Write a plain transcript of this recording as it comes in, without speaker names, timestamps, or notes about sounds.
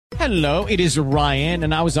Hello, it is Ryan,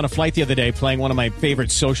 and I was on a flight the other day playing one of my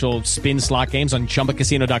favorite social spin slot games on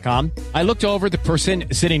ChumbaCasino.com. I looked over at the person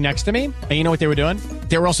sitting next to me, and you know what they were doing?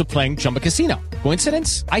 They were also playing Chumba Casino.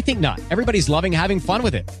 Coincidence? I think not. Everybody's loving having fun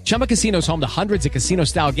with it. Chumba Casino is home to hundreds of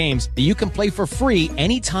casino-style games that you can play for free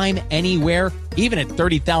anytime, anywhere, even at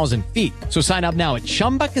 30,000 feet. So sign up now at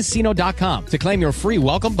ChumbaCasino.com to claim your free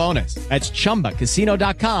welcome bonus. That's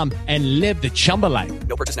ChumbaCasino.com and live the Chumba life.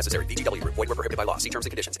 No purchase necessary. VGW. Void where prohibited by law. See terms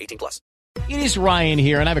and conditions. 18+. It is Ryan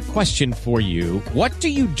here, and I have a question for you. What do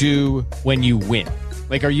you do when you win?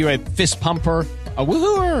 Like, are you a fist pumper, a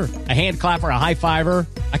woohooer, a hand clapper, a high fiver?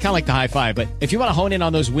 I kind of like the high five, but if you want to hone in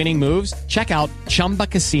on those winning moves, check out Chumba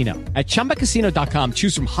Casino. At ChumbaCasino.com,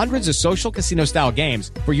 choose from hundreds of social casino-style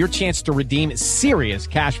games for your chance to redeem serious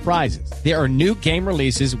cash prizes. There are new game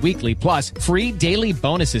releases weekly, plus free daily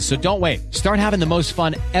bonuses, so don't wait. Start having the most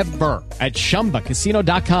fun ever at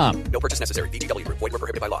ChumbaCasino.com. No purchase necessary. VGW. Void where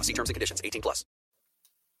prohibited by law. See terms and conditions. 18+.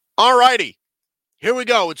 All righty. Here we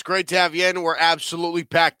go. It's great to have you in. We're absolutely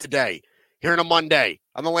packed today. Here on a Monday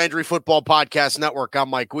on the Landry Football Podcast Network. I'm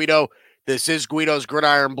Mike Guido. This is Guido's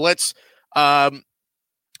Gridiron Blitz.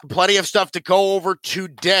 Plenty of stuff to go over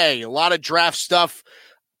today. A lot of draft stuff.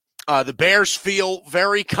 The Bears feel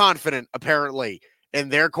very confident, apparently, in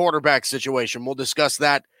their quarterback situation. We'll discuss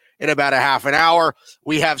that in about a half an hour.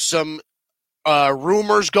 We have some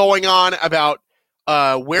rumors going on about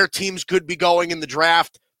where teams could be going in the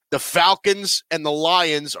draft. The Falcons and the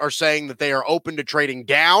Lions are saying that they are open to trading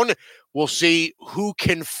down. We'll see who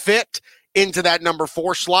can fit into that number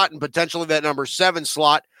 4 slot and potentially that number 7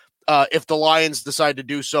 slot if the Lions decide to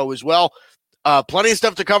do so as well. Plenty of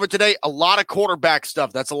stuff to cover today. A lot of quarterback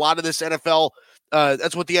stuff. That's a lot of this NFL.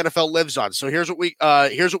 That's what the NFL lives on. So here's what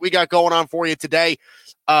we got going on for you today.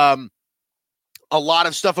 A lot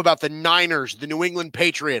of stuff about the Niners, the New England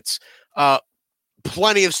Patriots.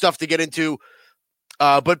 Plenty of stuff to get into.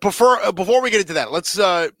 But before we get into that,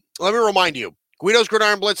 let me remind you, Guido's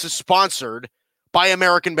Gridiron Blitz is sponsored by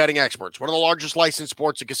American Betting Experts, one of the largest licensed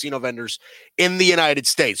sports and casino vendors in the United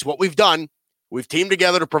States. What we've done, we've teamed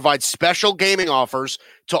together to provide special gaming offers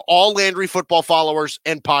to all Landry football followers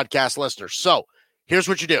and podcast listeners. So here's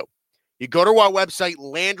what you do. You go to our website,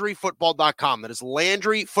 LandryFootball.com. That is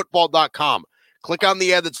LandryFootball.com. Click on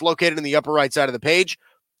the ad that's located in the upper right side of the page.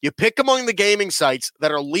 You pick among the gaming sites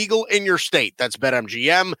that are legal in your state. That's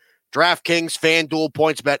BetMGM, DraftKings, FanDuel,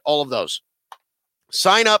 PointsBet, all of those.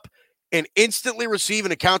 Sign up and instantly receive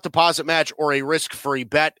an account deposit match or a risk-free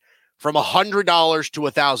bet from $100 to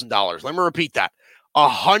 $1,000. Let me repeat that.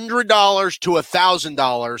 $100 to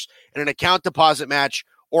 $1,000 and an account deposit match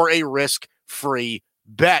or a risk-free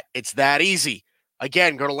bet. It's that easy.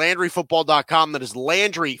 Again, go to LandryFootball.com. That is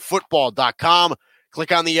LandryFootball.com.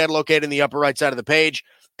 Click on the ad located in the upper right side of the page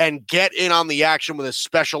and get in on the action with a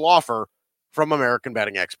special offer from American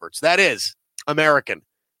Betting Experts. That is American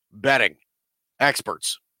Betting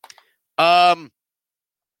Experts.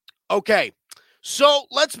 Okay, so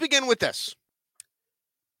let's begin with this.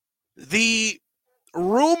 The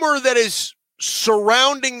rumor that is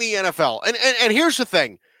surrounding the NFL, and here's the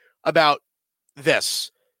thing about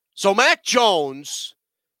this. So Mac Jones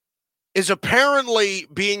is apparently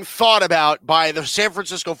being thought about by the San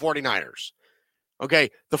Francisco 49ers. Okay,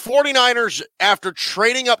 the 49ers, after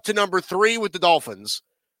trading up to number 3 with the Dolphins,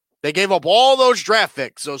 they gave up all those draft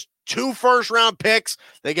picks, those 2 first-round picks.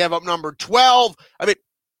 They gave up number 12. I mean,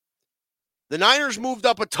 the Niners moved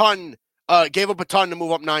up a ton, gave up a ton to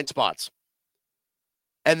move up 9 spots.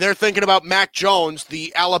 And they're thinking about Mac Jones,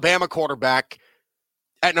 the Alabama quarterback,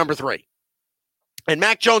 at number 3. And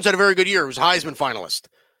Mac Jones had a very good year. He was a Heisman finalist.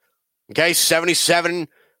 Okay, 77%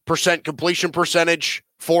 completion percentage,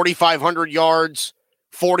 4,500 yards,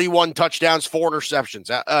 41 touchdowns, 4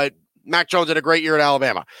 interceptions. Mac Jones had a great year at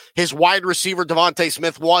Alabama. His wide receiver, Devontae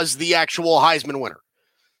Smith, was the actual Heisman winner.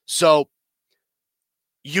 So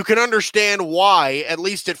you can understand why, at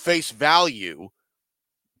least at face value,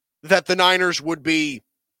 that the Niners would be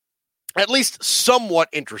at least somewhat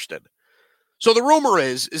interested. So the rumor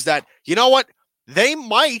is that, you know what? They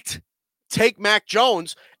might take Mac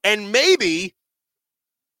Jones, and maybe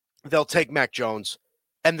they'll take Mac Jones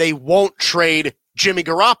and they won't trade Jimmy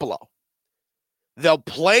Garoppolo. They'll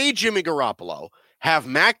play Jimmy Garoppolo, have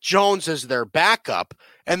Mac Jones as their backup,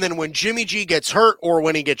 and then when Jimmy G gets hurt or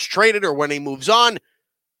when he gets traded or when he moves on,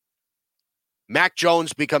 Mac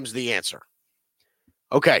Jones becomes the answer.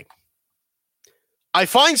 Okay. I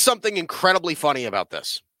find something incredibly funny about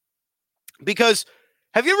this. Because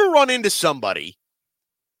have you ever run into somebody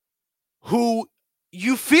who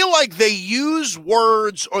you feel like they use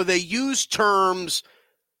words or they use terms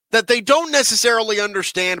that they don't necessarily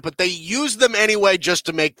understand, but they use them anyway just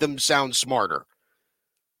to make them sound smarter.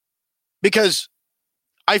 Because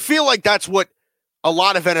I feel like that's what a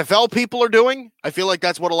lot of NFL people are doing. I feel like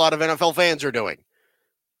that's what a lot of NFL fans are doing.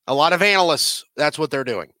 A lot of analysts, that's what they're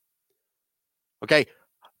doing. Okay?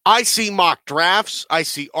 I see mock drafts. I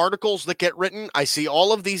see articles that get written. I see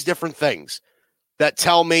all of these different things that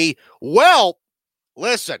tell me, well,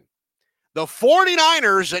 listen, the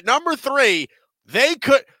 49ers at number 3, they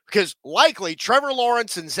could, because likely Trevor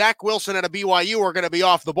Lawrence and Zach Wilson at a BYU are going to be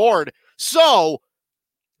off the board. So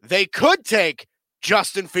they could take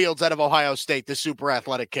Justin Fields out of Ohio State, the super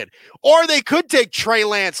athletic kid. Or they could take Trey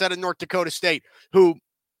Lance out of North Dakota State, who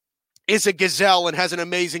is a gazelle and has an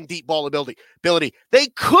amazing deep ball ability. They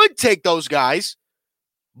could take those guys,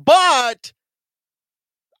 but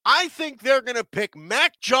I think they're going to pick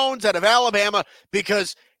Mac Jones out of Alabama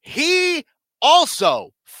because he also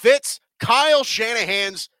fits Kyle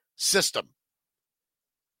Shanahan's system.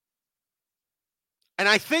 And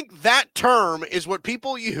I think that term is what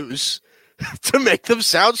people use to make them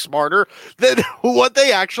sound smarter than what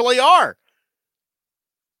they actually are.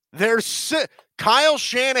 They're Kyle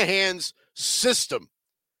Shanahan's system.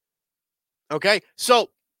 Okay, so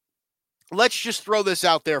let's just throw this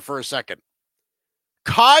out there for a second.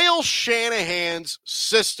 Kyle Shanahan's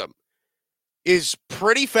system is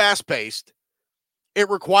pretty fast-paced. It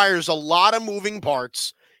requires a lot of moving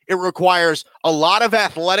parts. It requires a lot of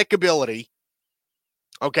athletic ability.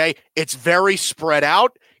 Okay, it's very spread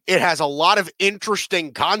out. It has a lot of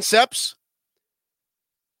interesting concepts.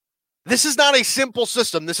 This is not a simple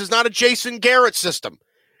system. This is not a Jason Garrett system.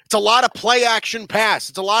 It's a lot of play action pass.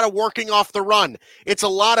 It's a lot of working off the run. It's a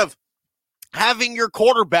lot of having your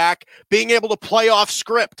quarterback being able to play off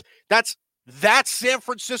script. That's San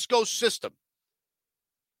Francisco's system.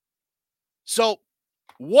 So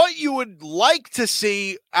what you would like to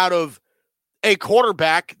see out of a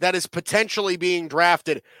quarterback that is potentially being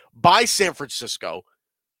drafted by San Francisco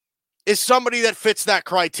is somebody that fits that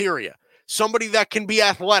criteria. Somebody that can be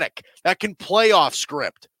athletic, that can play off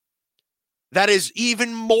script, that is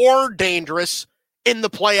even more dangerous in the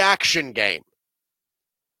play action game.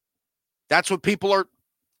 That's what people are.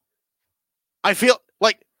 I feel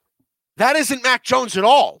like that isn't Mac Jones at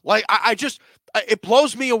all. Like, it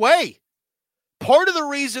blows me away. Part of the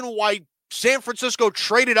reason why San Francisco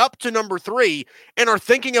traded up to number 3 and are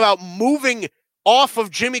thinking about moving off of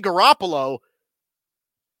Jimmy Garoppolo,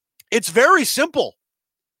 it's very simple.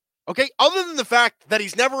 Okay, other than the fact that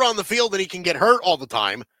he's never on the field and he can get hurt all the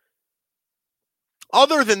time,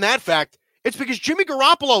 other than that fact, it's because Jimmy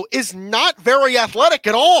Garoppolo is not very athletic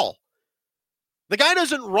at all. The guy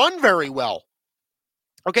doesn't run very well.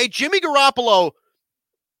 Okay, Jimmy Garoppolo,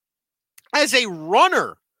 as a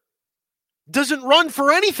runner, doesn't run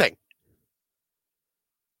for anything.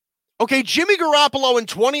 Okay, Jimmy Garoppolo in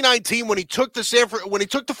 2019 when he took the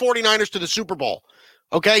 49ers to the Super Bowl,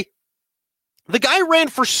 okay? The guy ran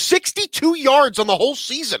for 62 yards on the whole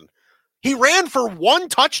season. He ran for 1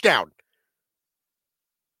 touchdown.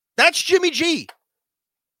 That's Jimmy G.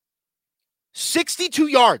 62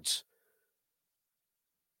 yards.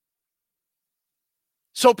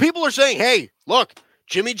 So people are saying, hey, look,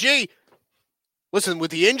 Jimmy G, listen,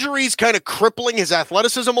 with the injuries kind of crippling his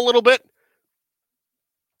athleticism a little bit,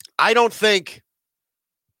 I don't think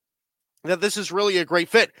that this is really a great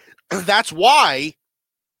fit. That's why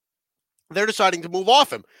they're deciding to move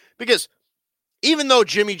off him. Because even though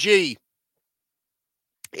Jimmy G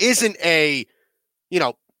isn't a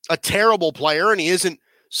terrible player and he isn't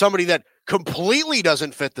somebody that completely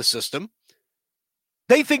doesn't fit the system,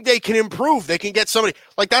 they think they can improve. They can get somebody.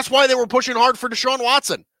 Like, that's why they were pushing hard for Deshaun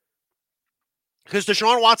Watson. Because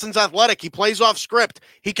Deshaun Watson's athletic. He plays off script.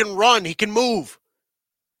 He can run. He can move.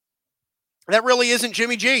 That really isn't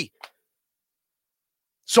Jimmy G.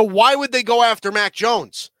 So why would they go after Mac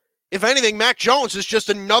Jones? If anything, Mac Jones is just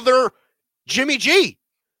another Jimmy G.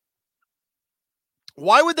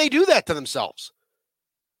 Why would they do that to themselves?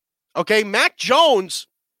 Okay, Mac Jones,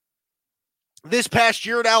 this past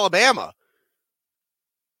year at Alabama,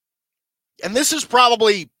 and this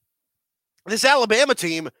Alabama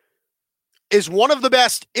team is one of the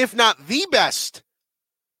best, if not the best,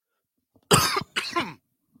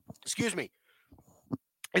 excuse me,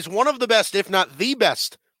 is one of the best, if not the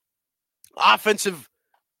best, offensive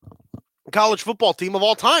college football team of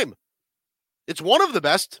all time. It's one of the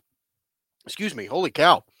best. Excuse me. Holy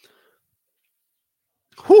cow.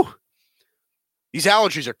 Whew. These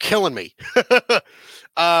allergies are killing me.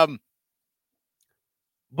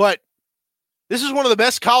 But this is one of the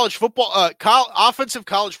best college football, offensive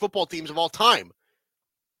college football teams of all time.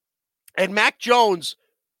 And Mac Jones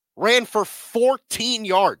ran for 14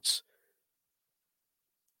 yards.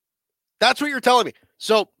 That's what you're telling me.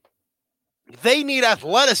 So they need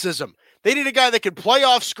athleticism. They need a guy that can play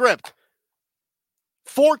off script.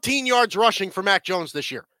 14 yards rushing for Mac Jones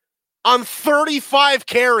this year on 35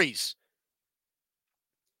 carries.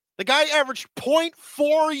 The guy averaged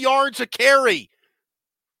 0.4 yards a carry.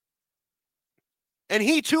 And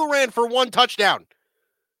he too ran for 1 touchdown.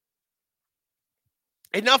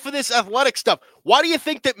 Enough of this athletic stuff. Why do you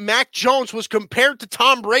think that Mac Jones was compared to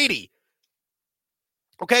Tom Brady?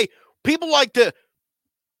 Okay, people like to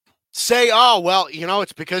say, oh, well,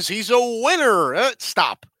 it's because he's a winner.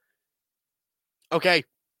 Stop. Okay,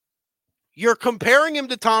 you're comparing him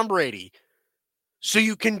to Tom Brady so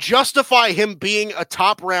you can justify him being a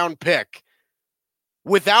top-round pick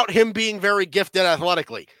without him being very gifted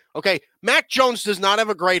athletically. Okay, Mac Jones does not have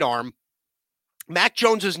a great arm. Mac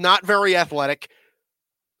Jones is not very athletic.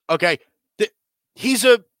 Okay, he's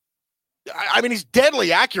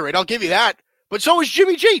deadly accurate, I'll give you that. But so is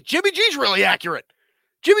Jimmy G. Jimmy G's really accurate.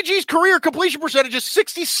 Jimmy G's career completion percentage is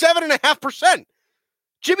 67.5%.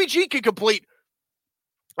 Jimmy G can complete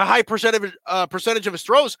a high percentage of his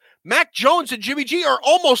throws. Mac Jones and Jimmy G are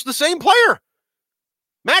almost the same player.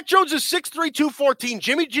 Mac Jones is 6'3", 214.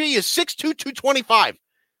 Jimmy G is 6'2", 225.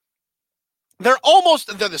 They're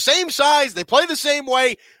the same size. They play the same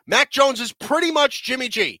way. Mac Jones is pretty much Jimmy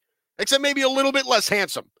G, except maybe a little bit less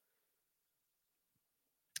handsome.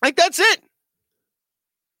 Like, that's it.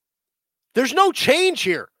 There's no change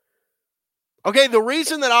here. Okay, the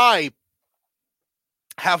reason that I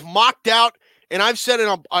have mocked out, and I've said it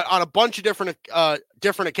on a bunch of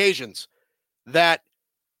different occasions, that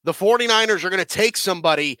the 49ers are going to take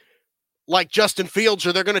somebody like Justin Fields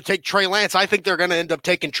or they're going to take Trey Lance. I think they're going to end up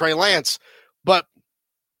taking Trey Lance, but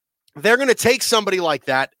they're going to take somebody like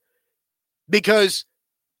that because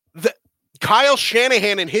Kyle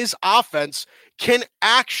Shanahan and his offense can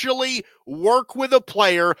actually work with a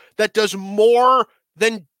player that does more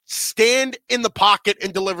than stand in the pocket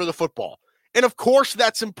and deliver the football. And of course,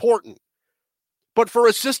 that's important. But for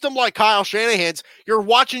a system like Kyle Shanahan's, you're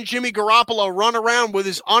watching Jimmy Garoppolo run around with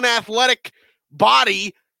his unathletic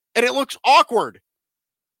body, and it looks awkward.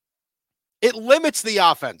 It limits the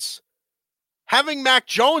offense. Having Mac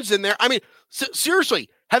Jones in there, seriously,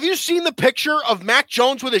 have you seen the picture of Mac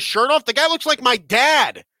Jones with his shirt off? The guy looks like my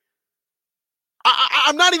dad.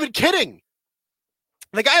 I'm not even kidding.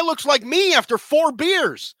 The guy looks like me after 4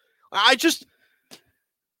 beers.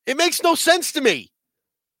 It makes no sense to me.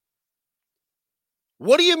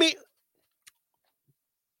 What do you mean?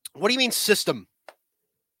 What do you mean system?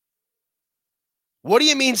 What do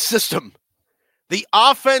you mean system? The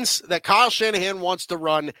offense that Kyle Shanahan wants to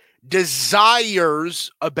run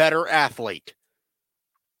desires a better athlete.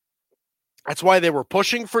 That's why they were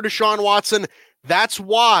pushing for Deshaun Watson. That's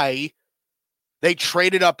why they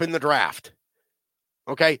traded up in the draft.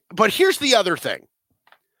 Okay, but here's the other thing.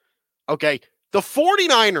 Okay, the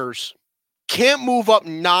 49ers can't move up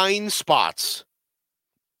 9 spots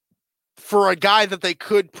for a guy that they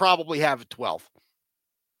could probably have at 12.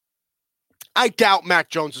 I doubt Mac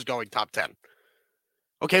Jones is going top 10.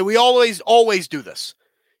 Okay, we always do this.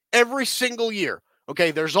 Every single year.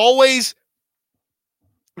 Okay, there's always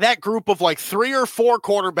that group of like 3 or 4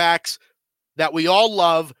 quarterbacks that we all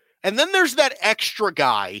love. And then there's that extra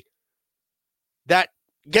guy that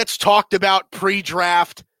gets talked about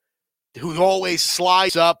pre-draft who always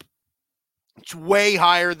slides up. It's way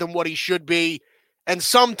higher than what he should be. And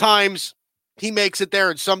sometimes he makes it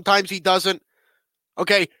there and sometimes he doesn't.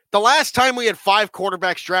 Okay, the last time we had 5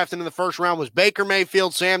 quarterbacks drafted in the first round was Baker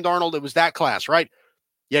Mayfield, Sam Darnold. It was that class, right?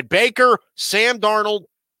 You had Baker, Sam Darnold,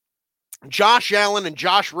 Josh Allen, and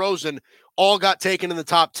Josh Rosen all got taken in the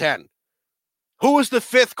top 10. Who was the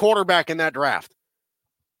 5th quarterback in that draft? It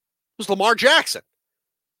was Lamar Jackson.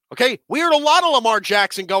 Okay, we heard a lot of Lamar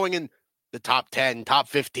Jackson going in the top 10, top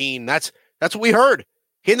 15. That's what we heard.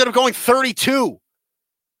 He ended up going 32.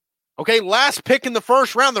 Okay, last pick in the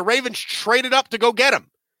first round, the Ravens traded up to go get him.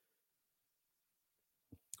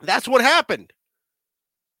 That's what happened.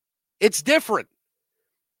 It's different.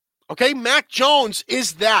 Okay, Mac Jones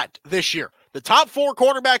is that this year. The top 4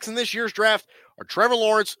 quarterbacks in this year's draft are Trevor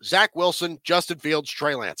Lawrence, Zach Wilson, Justin Fields,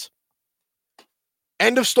 Trey Lance.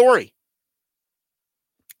 End of story.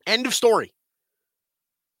 End of story.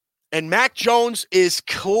 And Mac Jones is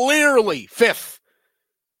clearly 5th.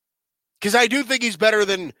 Because I do think he's better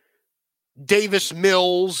than Davis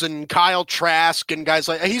Mills and Kyle Trask and guys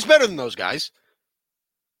like that. He's better than those guys.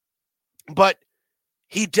 But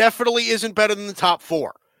he definitely isn't better than the top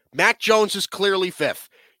 4. Mac Jones is clearly 5th.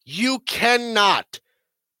 You cannot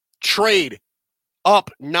trade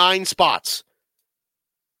up 9 spots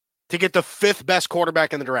to get the 5th best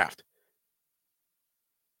quarterback in the draft,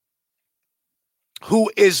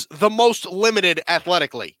 who is the most limited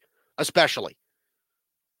athletically, especially.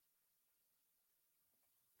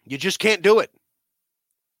 You just can't do it.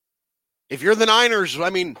 If you're the Niners, I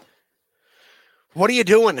mean, what are you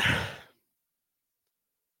doing?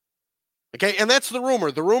 Okay, and that's the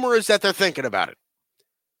rumor. The rumor is that they're thinking about it.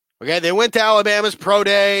 Okay, they went to Alabama's pro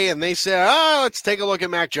day and they said, let's take a look at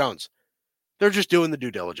Mac Jones. They're just doing the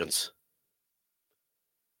due diligence.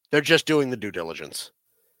 They're just doing the due diligence.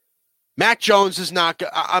 Mac Jones is not,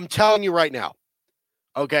 I'm telling you right now,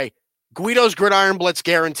 okay, Guido's Gridiron Blitz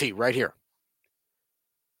guarantee right here.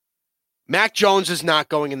 Mac Jones is not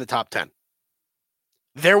going in the top 10.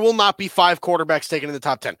 There will not be 5 quarterbacks taken in the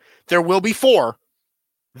top 10. There will be 4.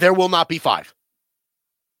 There will not be 5.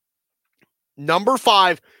 Number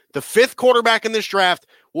 5, the 5th quarterback in this draft,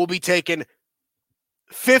 will be taken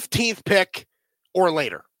 15th pick or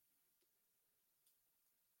later.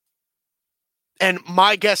 And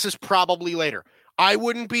my guess is probably later. I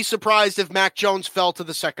wouldn't be surprised if Mac Jones fell to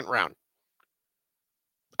the 2nd round.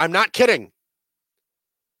 I'm not kidding.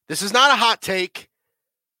 This is not a hot take.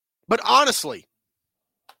 But honestly,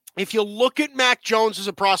 if you look at Mac Jones as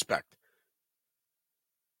a prospect,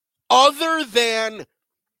 other than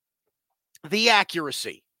the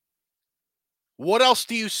accuracy, what else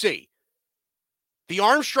do you see? The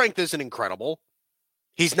arm strength isn't incredible.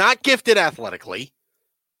 He's not gifted athletically.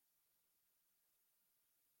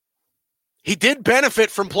 He did benefit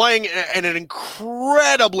from playing in an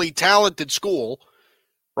incredibly talented school,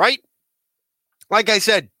 right? Like I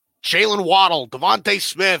said, Jalen Waddle, Devontae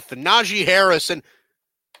Smith, and Najee Harris, and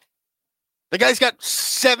the guy's got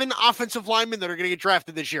 7 offensive linemen that are going to get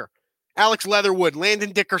drafted this year. Alex Leatherwood,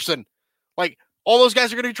 Landon Dickerson, like all those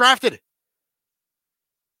guys are going to be drafted.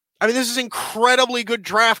 I mean, this is an incredibly good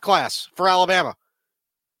draft class for Alabama.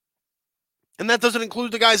 And that doesn't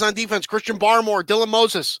include the guys on defense, Christian Barmore, Dylan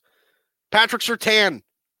Moses, Patrick Surtain.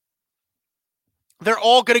 They're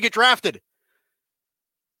all going to get drafted.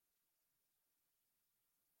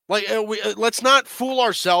 Like, let's not fool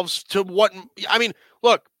ourselves to what, I mean,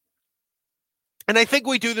 look, and I think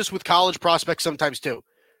we do this with college prospects sometimes too,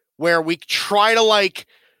 where we try to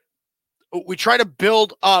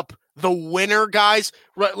build up the winner guys,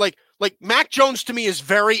 right? Like Mac Jones to me is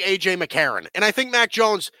very AJ McCarron. And I think Mac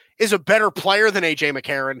Jones is a better player than AJ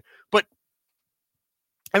McCarron, but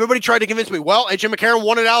everybody tried to convince me, well, AJ McCarron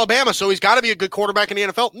won at Alabama, so he's got to be a good quarterback in the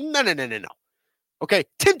NFL. No. Okay.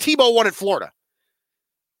 Tim Tebow won at Florida.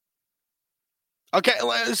 Okay.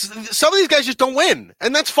 Some of these guys just don't win,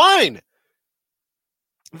 and that's fine.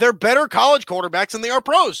 They're better college quarterbacks than they are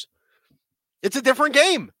pros. It's a different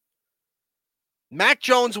game. Mac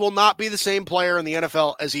Jones will not be the same player in the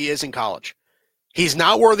NFL as he is in college. He's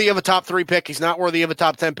not worthy of a top 3 pick. He's not worthy of a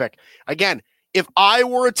top 10 pick. Again, if I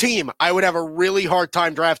were a team, I would have a really hard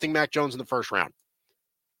time drafting Mac Jones in the 1st round.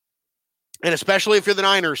 And especially if you're the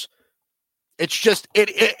Niners, it's just,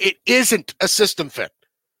 it isn't a system fit.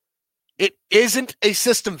 It isn't a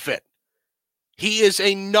system fit. He is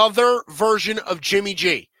another version of Jimmy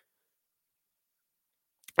G.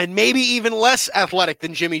 And maybe even less athletic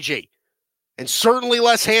than Jimmy G. And certainly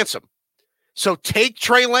less handsome. So take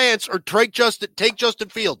Trey Lance or take Justin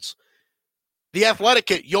Fields. The athletic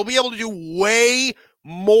kid. You'll be able to do way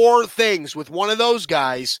more things with one of those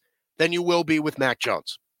guys than you will be with Mac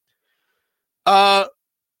Jones.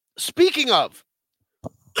 Speaking of,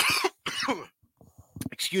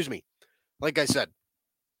 excuse me, like I said,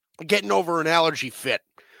 getting over an allergy fit.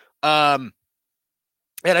 And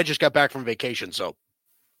I just got back from vacation, so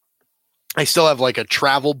I still have like a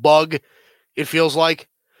travel bug, it feels like.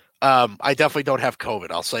 I definitely don't have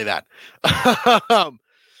COVID, I'll say that.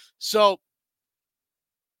 So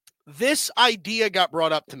this idea got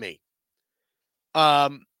brought up to me.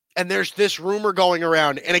 And there's this rumor going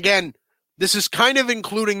around. And again, this is kind of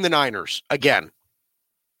including the Niners again.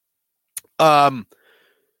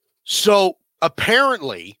 So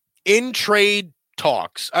apparently in trade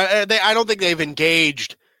talks, I don't think they've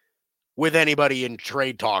engaged with anybody in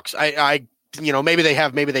trade talks. Maybe they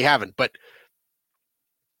have, maybe they haven't, but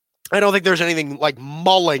I don't think there's anything like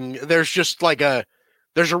mulling. There's just like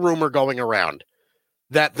there's a rumor going around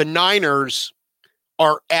that the Niners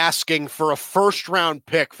are asking for a 1st-round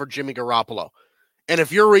pick for Jimmy Garoppolo. And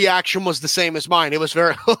if your reaction was the same as mine, it was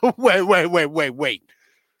very, wait.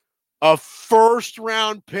 A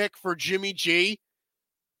 1st-round pick for Jimmy G?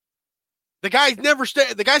 The guy's never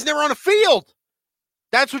on a field.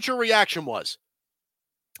 That's what your reaction was.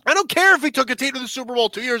 I don't care if he took a team to the Super Bowl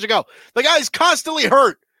 2 years ago. The guy's constantly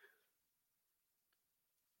hurt.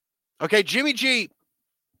 Okay, Jimmy G,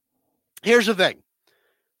 here's the thing.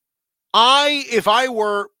 If I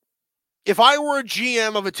were a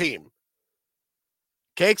GM of a team,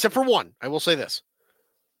 okay, except for one, I will say this.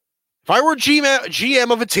 If I were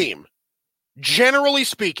GM of a team, generally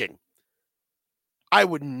speaking, I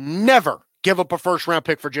would never give up a first-round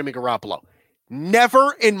pick for Jimmy Garoppolo.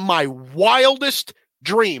 Never in my wildest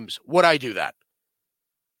dreams would I do that.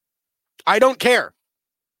 I don't care.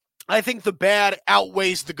 I think the bad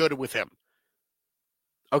outweighs the good with him.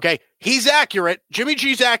 Okay, he's accurate. Jimmy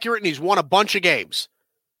G's accurate, and he's won a bunch of games.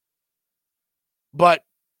 But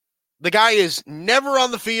the guy is never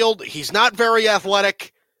on the field. He's not very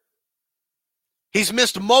athletic. He's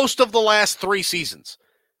missed most of the last 3 seasons.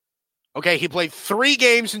 Okay, he played 3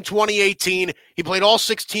 games in 2018. He played all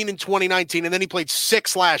 16 in 2019, and then he played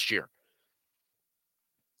 6 last year.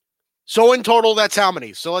 So in total, that's how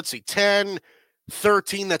many? So let's see, 10,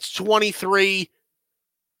 13, that's 23.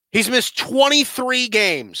 He's missed 23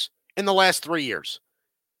 games in the last 3 years.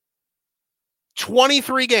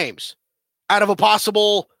 23 games out of a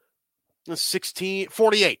possible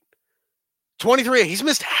 48. 23. He's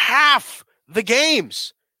missed half the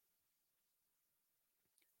games.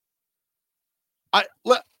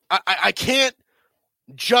 I can't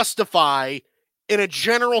justify, in a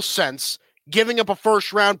general sense, giving up a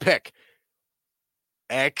first-round pick,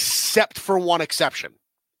 except for one exception.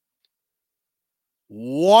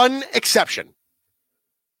 One exception.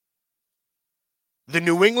 The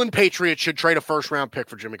New England Patriots should trade a first-round pick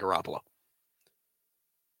for Jimmy Garoppolo.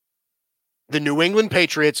 The New England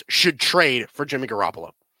Patriots should trade for Jimmy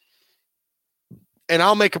Garoppolo. And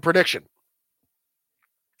I'll make a prediction.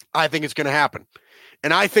 I think it's going to happen.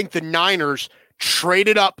 And I think the Niners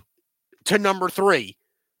traded up to number 3,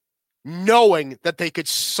 knowing that they could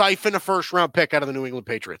siphon a first-round pick out of the New England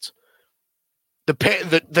Patriots.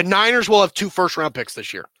 The Niners will have 2 first-round picks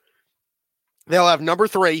this year. They'll have number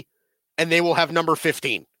 3, and they will have number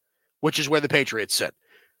 15, which is where the Patriots sit.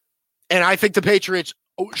 And I think the Patriots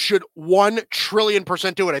should 1 trillion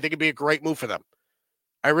 % do it. I think it'd be a great move for them.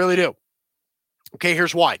 I really do. Okay,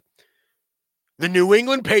 here's why. The New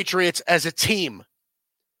England Patriots as a team,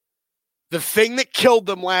 the thing that killed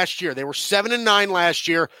them last year, they were 7-9 last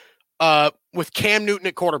year with Cam Newton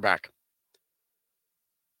at quarterback.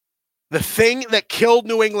 The thing that killed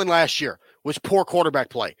New England last year was poor quarterback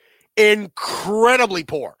play. Incredibly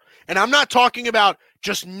poor. And I'm not talking about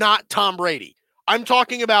just not Tom Brady. I'm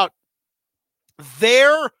talking about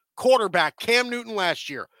their quarterback, Cam Newton, last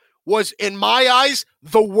year, was, in my eyes,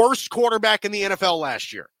 the worst quarterback in the NFL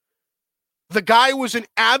last year. The guy was an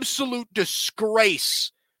absolute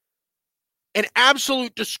disgrace. An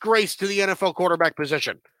absolute disgrace to the NFL quarterback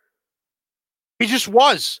position. He just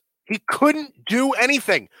was. He couldn't do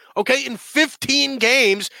anything. Okay, in 15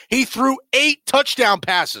 games, he threw 8 touchdown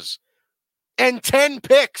passes and 10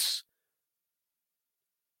 picks.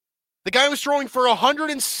 The guy was throwing for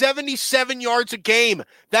 177 yards a game.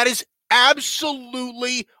 That is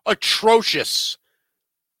absolutely atrocious.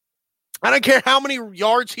 I don't care how many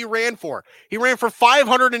yards he ran for. He ran for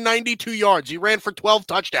 592 yards. He ran for 12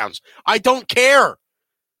 touchdowns. I don't care.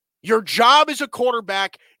 Your job as a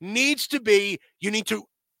quarterback needs to be, you need to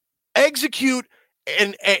execute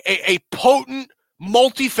a potent,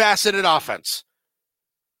 multifaceted offense.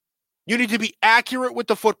 You need to be accurate with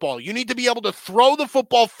the football. You need to be able to throw the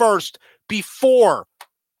football first before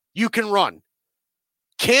you can run.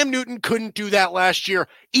 Cam Newton couldn't do that last year,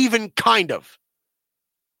 even kind of.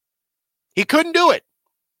 He couldn't do it.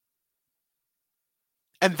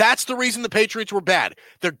 And that's the reason the Patriots were bad.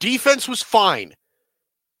 Their defense was fine.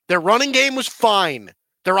 Their running game was fine.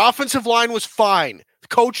 Their offensive line was fine. The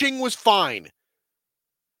coaching was fine.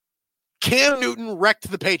 Cam Newton wrecked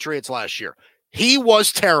the Patriots last year. He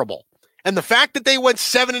was terrible. And the fact that they went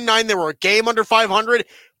 7-9, they were a game under 500,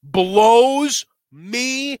 blows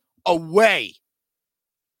me away.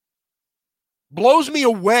 Blows me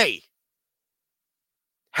away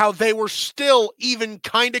how they were still even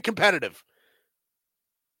kind of competitive.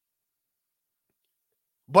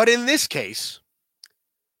 But in this case,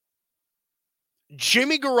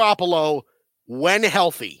 Jimmy Garoppolo, when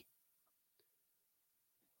healthy,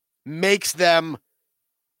 makes them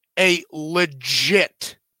a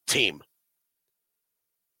legit team.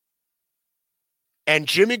 And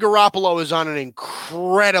Jimmy Garoppolo is on an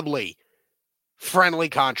incredibly friendly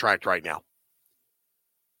contract right now.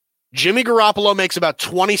 Jimmy Garoppolo makes about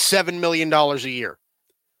 $27 million a year.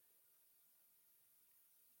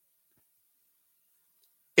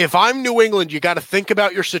 If I'm New England, you got to think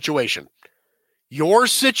about your situation. Your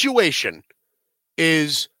situation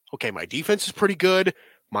is, okay, my defense is pretty good.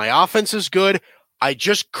 My offense is good. I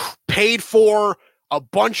just paid for a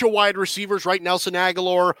bunch of wide receivers, right? Nelson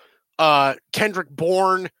Aguilar, Kendrick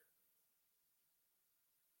Bourne.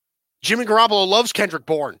 Jimmy Garoppolo loves Kendrick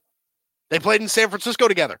Bourne. They played in San Francisco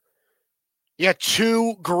together. You got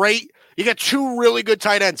two really good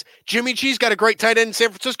tight ends. Jimmy G's got a great tight end in San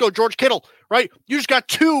Francisco, George Kittle, right? You just got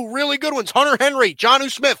two really good ones, Hunter Henry,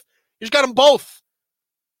 Jonnu Smith. You just got them both.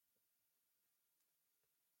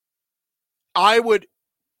 I would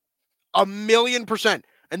 1,000,000%.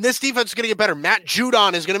 And this defense is going to get better. Matt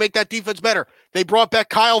Judon is going to make that defense better. They brought back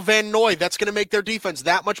Kyle Van Noy. That's going to make their defense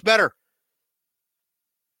that much better.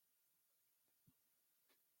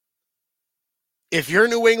 If you're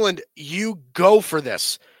New England, you go for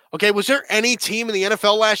this. Okay, was there any team in the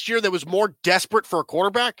NFL last year that was more desperate for a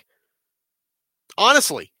quarterback?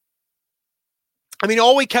 Honestly. I mean,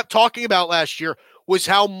 all we kept talking about last year was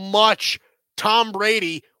how much Tom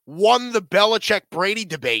Brady won the Belichick-Brady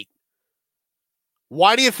debate.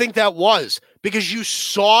 Why do you think that was? Because you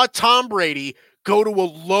saw Tom Brady go to a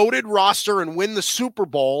loaded roster and win the Super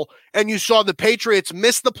Bowl, and you saw the Patriots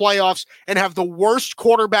miss the playoffs and have the worst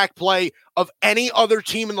quarterback play of any other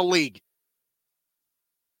team in the league.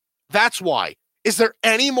 That's why. Is there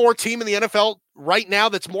any more team in the NFL right now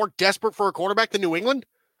that's more desperate for a quarterback than New England?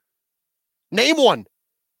 Name one.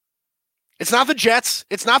 It's not the Jets.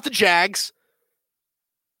 It's not the Jags.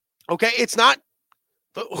 Okay, it's not.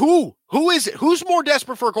 Who? Who is it? Who's more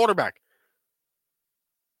desperate for a quarterback?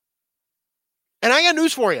 And I got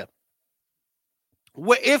news for you.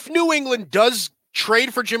 If New England does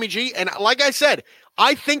trade for Jimmy G, and like I said,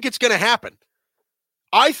 I think it's going to happen.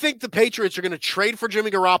 I think the Patriots are going to trade for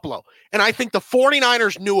Jimmy Garoppolo. And I think the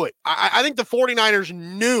 49ers knew it. I think the 49ers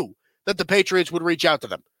knew that the Patriots would reach out to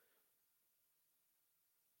them.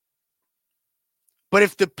 But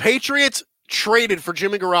if the Patriots traded for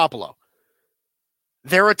Jimmy Garoppolo,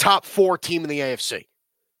 they're a top 4 team in the AFC.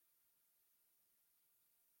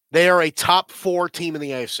 They are a top 4 team in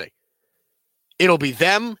the AFC. It'll be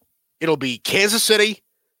them. It'll be Kansas City.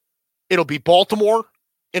 It'll be Baltimore.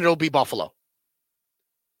 And it'll be Buffalo.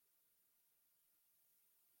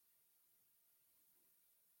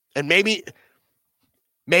 And maybe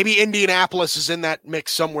Indianapolis is in that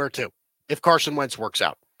mix somewhere too, if Carson Wentz works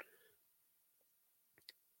out.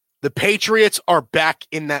 The Patriots are back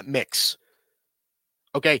in that mix.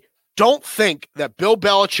 Okay? Don't think that Bill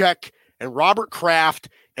Belichick and Robert Kraft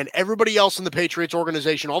and everybody else in the Patriots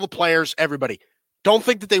organization, all the players, everybody, don't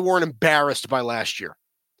think that they weren't embarrassed by last year.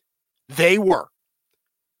 They were.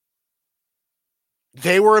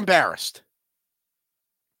 They were embarrassed.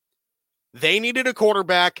 They needed a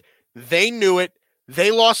quarterback. They knew it.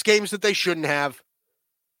 They lost games that they shouldn't have.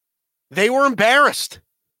 They were embarrassed.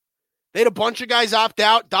 They had a bunch of guys opt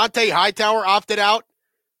out. Dante Hightower opted out.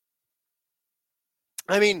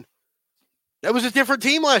 I mean, that was a different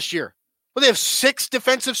team last year. Well, they have 6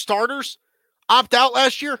 defensive starters opt out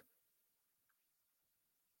last year.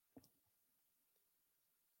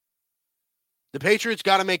 The Patriots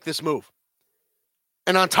got to make this move.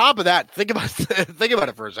 And on top of that, think about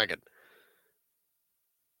it for a second.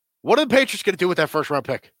 What are the Patriots going to do with that first-round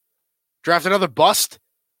pick? Draft another bust?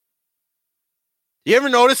 You ever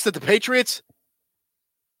notice that the Patriots,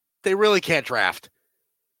 they really can't draft?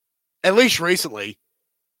 At least recently.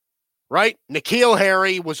 Right? N'Keal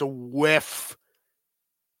Harry was a whiff.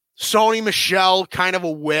 Sony Michel, kind of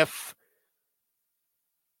a whiff.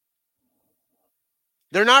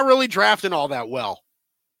 They're not really drafting all that well.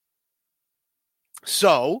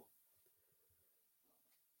 So,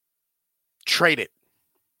 trade it.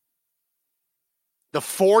 The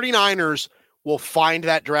 49ers will find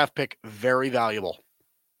that draft pick very valuable.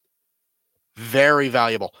 Very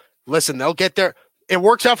valuable. Listen, they'll get there. It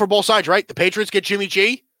works out for both sides, right? The Patriots get Jimmy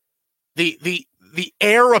G. The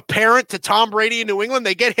heir apparent to Tom Brady in New England,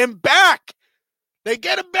 they get him back. They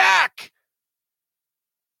get him back.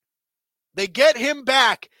 They get him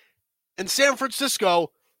back. And San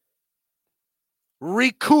Francisco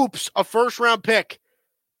recoups a first-round pick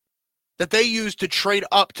that they used to trade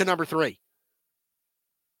up to number 3.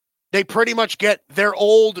 They pretty much get their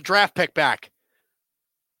old draft pick back.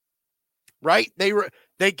 Right?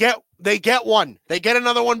 They get one. They get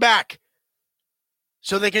another one back.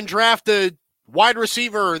 So they can draft a wide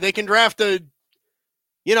receiver. They can draft a,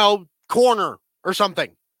 corner or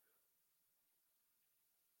something.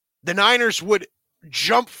 The Niners would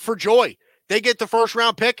jump for joy. They get the first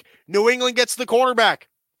round pick. New England gets the quarterback.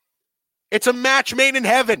 It's a match made in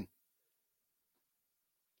heaven.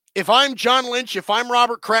 If I'm John Lynch, if I'm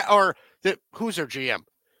Robert Kraft, who's their GM?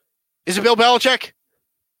 Is it Bill Belichick?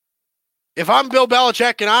 If I'm Bill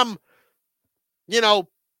Belichick and I'm,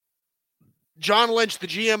 John Lynch, the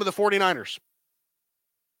GM of the 49ers,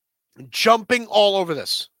 jumping all over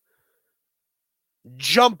this.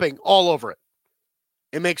 Jumping all over it.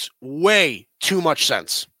 It makes way too much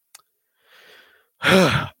sense.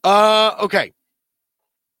 Okay.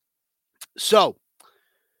 So,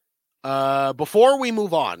 before we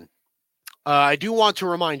move on, I do want to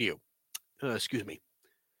remind you,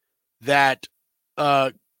 that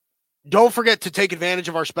don't forget to take advantage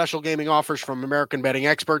of our special gaming offers from American Betting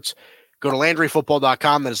Experts. Go to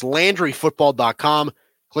LandryFootball.com. That is LandryFootball.com.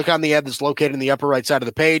 Click on the ad that's located in the upper right side of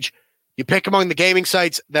the page. You pick among the gaming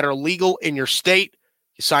sites that are legal in your state.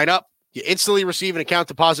 You sign up. You instantly receive an account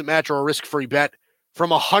deposit match or a risk-free bet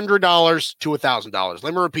from $100 to $1,000.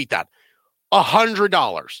 Let me repeat that.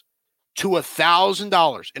 $100 to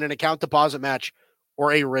 $1,000 in an account deposit match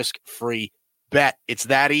or a risk-free bet. It's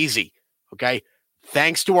that easy, okay?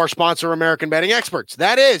 Thanks to our sponsor, American Betting Experts.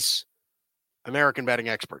 That is American Betting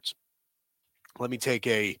Experts. Let me take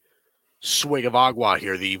a swig of agua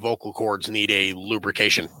here. The vocal cords need a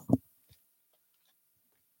lubrication.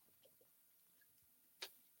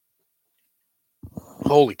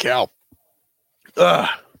 Holy cow. I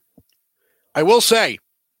will say,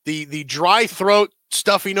 the dry throat,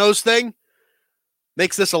 stuffy nose thing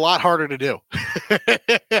makes this a lot harder to do.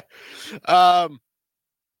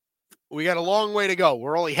 We got a long way to go.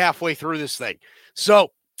 We're only halfway through this thing.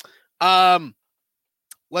 So,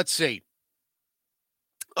 let's see.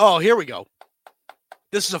 Oh, here we go.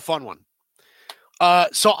 This is a fun one.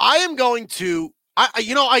 So I am going to,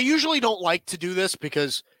 I usually don't like to do this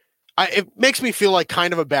because it makes me feel like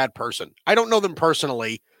kind of a bad person. I don't know them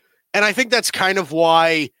personally. And I think that's kind of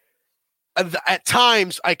why at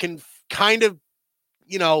times I can kind of,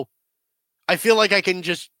 I feel like I can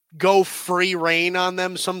just go free reign on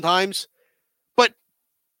them sometimes. But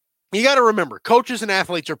you got to remember, coaches and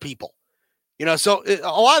athletes are people. So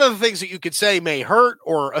a lot of the things that you could say may hurt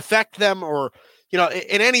or affect them or,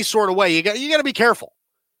 in any sort of way. You got to be careful,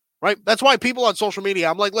 right? That's why people on social media,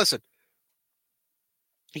 I'm like, listen,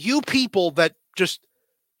 you people that just,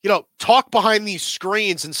 talk behind these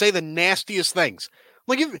screens and say the nastiest things.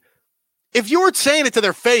 Like if you were saying it to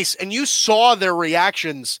their face and you saw their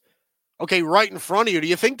reactions, okay, right in front of you, do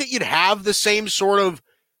you think that you'd have the same sort of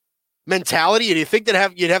mentality? Do you think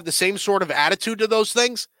that you'd have the same sort of attitude to those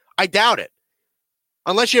things? I doubt it.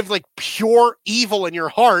 Unless you have like pure evil in your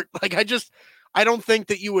heart. Like I don't think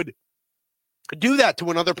that you would do that to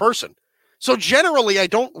another person. So generally, I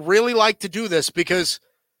don't really like to do this because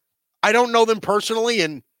I don't know them personally.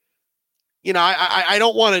 And, I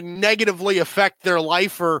don't want to negatively affect their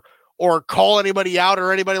life or call anybody out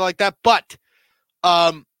or anybody like that. But,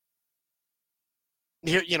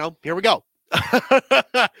 here we go.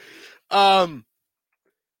 The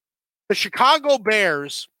Chicago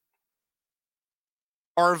Bears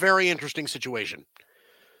are a very interesting situation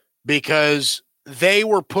because they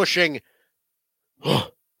were pushing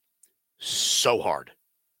so hard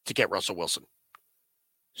to get Russell Wilson.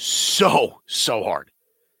 So hard.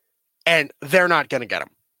 And they're not going to get him.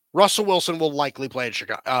 Russell Wilson will likely play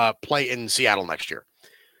in Seattle next year.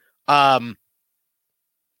 And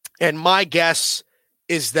my guess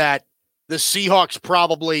is that the Seahawks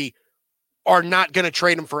probably are not going to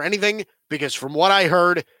trade him for anything because from what I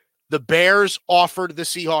heard, the Bears offered the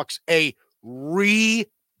Seahawks a ridiculous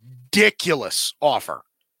offer.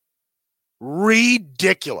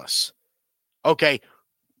 Ridiculous. Okay.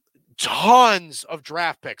 Tons of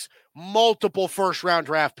draft picks, multiple first-round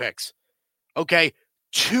draft picks. Okay.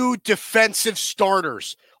 2 defensive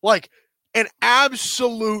starters, like an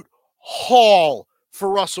absolute haul for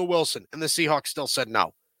Russell Wilson. And the Seahawks still said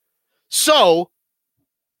no. So,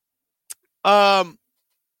 and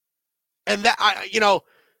that,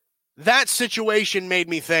 that situation made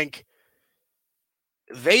me think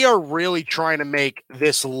they are really trying to make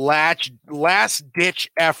this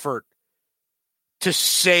last-ditch effort to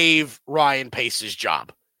save Ryan Pace's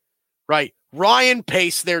job, right? Ryan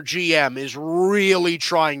Pace, their GM, is really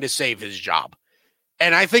trying to save his job.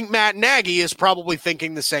 And I think Matt Nagy is probably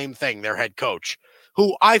thinking the same thing, their head coach,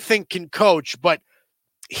 who I think can coach, but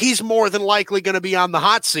he's more than likely going to be on the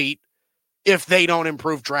hot seat if they don't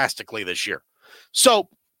improve drastically this year. So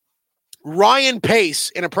Ryan Pace,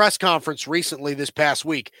 in a press conference recently this past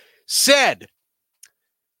week, said,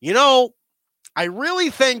 I really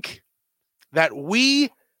think that we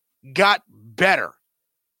got better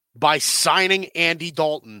by signing Andy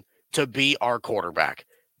Dalton to be our quarterback.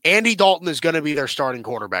 Andy Dalton is going to be their starting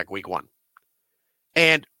quarterback week 1.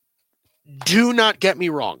 And do not get me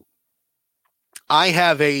wrong. I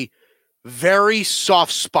have a very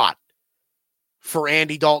soft spot for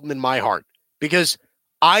Andy Dalton in my heart because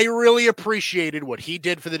I really appreciated what he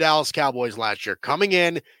did for the Dallas Cowboys last year. Coming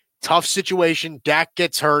in, tough situation, Dak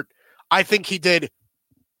gets hurt. I think he did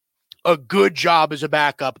a good job as a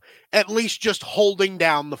backup, at least just holding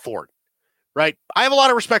down the fort. right? I have a lot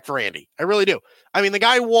of respect for Andy. I really do. I mean, the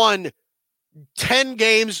guy won 10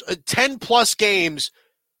 games, 10 plus games,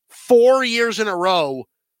 4 years in a row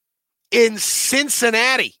in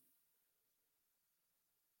Cincinnati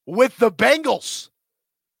with the Bengals.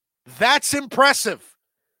 That's impressive.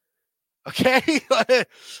 Okay? I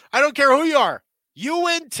don't care who you are. You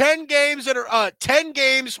win 10 games,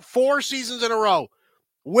 4 seasons in a row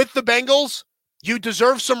with the Bengals, you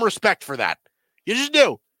deserve some respect for that. You just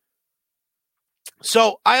do.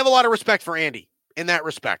 So I have a lot of respect for Andy in that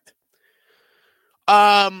respect.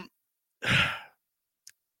 Ryan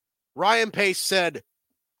Pace said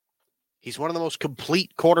he's one of the most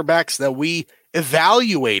complete quarterbacks that we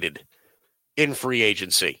evaluated in free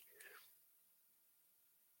agency.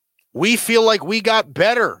 We feel like we got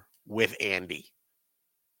better with Andy.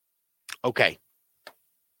 Okay.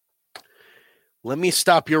 Let me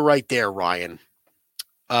stop you right there, Ryan.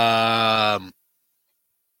 No,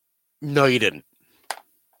 you didn't.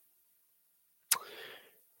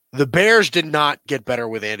 The Bears did not get better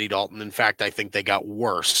with Andy Dalton. In fact, I think they got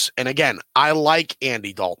worse. And again, I like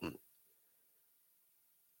Andy Dalton.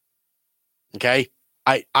 Okay?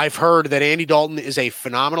 I've heard that Andy Dalton is a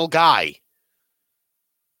phenomenal guy,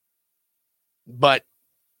 but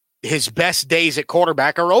his best days at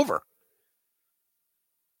quarterback are over.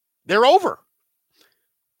 They're over.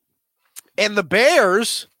 And the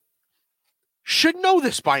Bears should know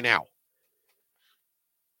this by now.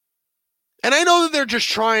 And I know that they're just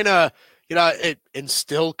trying to,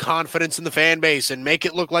 instill confidence in the fan base and make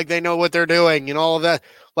it look like they know what they're doing and all of that.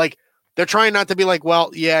 Like, they're trying not to be like, well,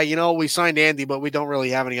 yeah, we signed Andy, but we don't really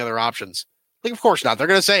have any other options. Like, of course not. They're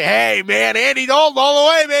going to say, hey, man, Andy Dalton all the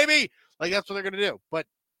way, baby. Like, that's what they're going to do. But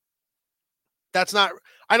that's not,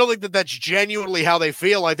 I don't think that that's genuinely how they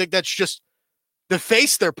feel. I think that's just the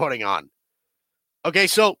face they're putting on. Okay,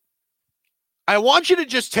 so I want you to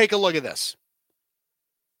just take a look at this.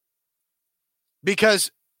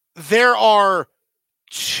 Because there are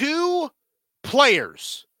 2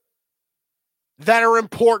 players that are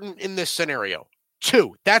important in this scenario.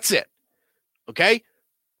 2. That's it. Okay?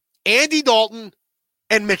 Andy Dalton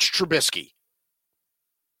and Mitch Trubisky.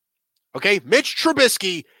 Okay? Mitch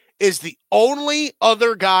Trubisky is the only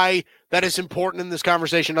other guy that is important in this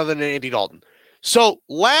conversation other than Andy Dalton. So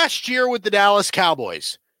last year with the Dallas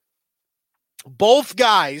Cowboys, both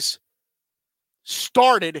guys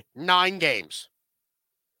started 9 games.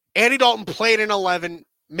 Andy Dalton played in 11.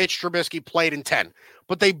 Mitch Trubisky played in 10.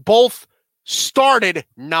 But they both started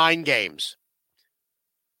 9 games.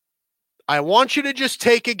 I want you to just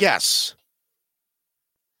take a guess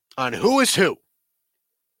on who is who.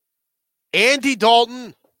 Andy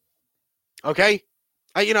Dalton, okay?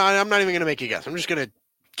 I'm not even going to make you guess. I'm just going to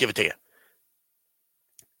give it to you.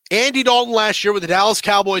 Andy Dalton last year with the Dallas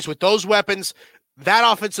Cowboys with those weapons, that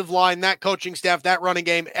offensive line, that coaching staff, that running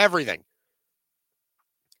game, everything,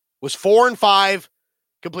 was 4-5,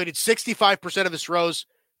 completed 65% of his throws,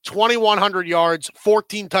 2,100 yards,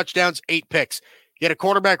 14 touchdowns, 8 picks. He had a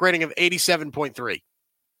quarterback rating of 87.3.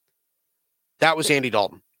 That was Andy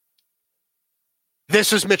Dalton.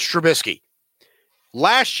 This is Mitch Trubisky.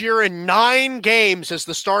 Last year in 9 games as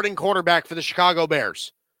the starting quarterback for the Chicago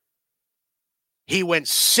Bears, he went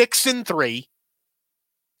 6-3,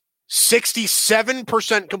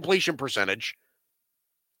 67% completion percentage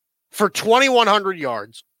for 2,100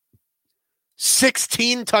 yards,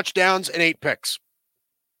 16 touchdowns, and 8 picks.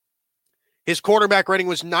 His quarterback rating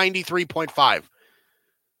was 93.5.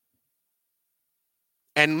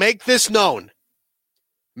 And make this known,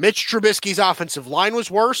 Mitch Trubisky's offensive line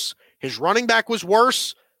was worse. His running back was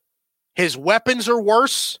worse. His weapons are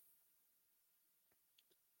worse.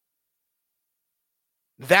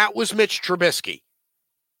 That was Mitch Trubisky.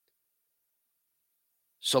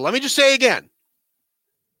 So let me just say again,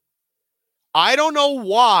 I don't know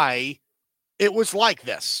why it was like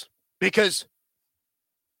this, because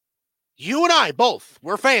you and I both,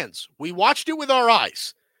 we're fans. We watched it with our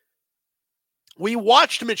eyes. We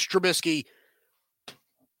watched Mitch Trubisky.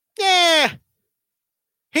 Yeah,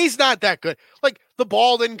 he's not that good. Like, the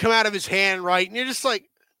ball didn't come out of his hand right, and you're just like,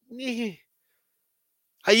 eh.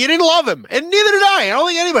 You didn't love him, and neither did I. I don't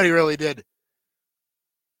think anybody really did.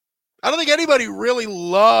 I don't think anybody really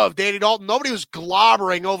loved Andy Dalton. Nobody was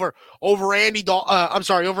globbering over Andy Dalton.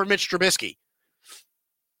 Over Mitch Trubisky.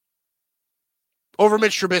 Over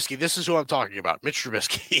Mitch Trubisky. This is who I'm talking about. Mitch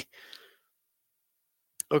Trubisky.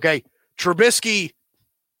 Okay. Trubisky,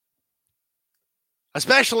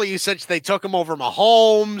 especially since they took him over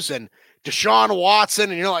Mahomes and Deshaun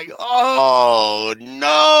Watson, and you're like, oh,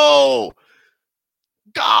 no.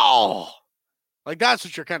 Oh. Like, that's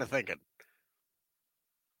what you're kind of thinking.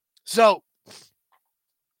 So,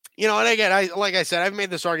 And again, like I said, I've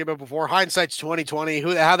made this argument before. Hindsight's 2020.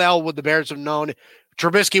 How the hell would the Bears have known?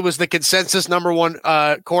 Trubisky was the consensus number one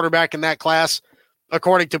quarterback in that class,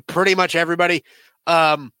 according to pretty much everybody.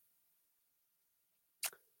 So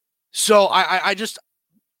I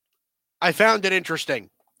found it interesting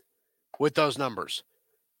with those numbers.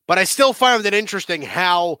 But I still found it interesting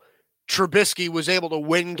how Trubisky was able to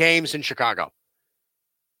win games in Chicago.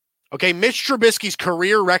 Okay, Mitch Trubisky's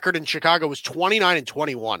career record in Chicago was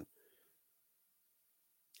 29-21.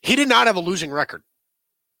 He did not have a losing record.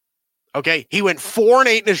 Okay, he went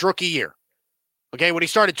 4-8 in his rookie year. Okay, when he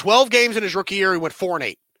started 12 games in his rookie year, he went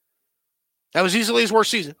 4-8. That was easily his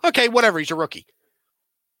worst season. Okay, whatever, he's a rookie.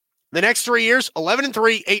 The next 3 years,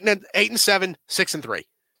 11-3, 8-7, 6-3.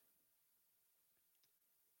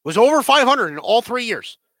 Was over 500 in all 3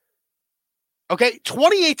 years. Okay,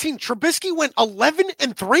 2018, Trubisky went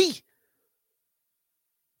 11-3.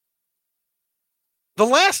 The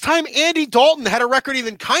last time Andy Dalton had a record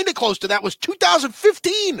even kind of close to that was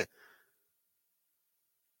 2015.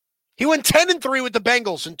 He went 10-3 with the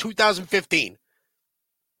Bengals in 2015.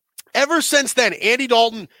 Ever since then, Andy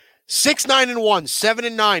Dalton 6-9-1,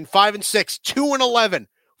 7-9, 5-6, 2-11,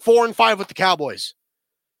 4-5 with the Cowboys.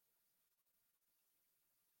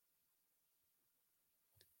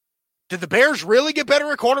 Did the Bears really get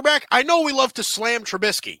better at quarterback? I know we love to slam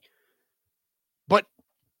Trubisky, but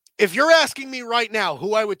if you're asking me right now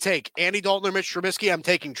who I would take, Andy Dalton or Mitch Trubisky, I'm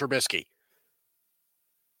taking Trubisky.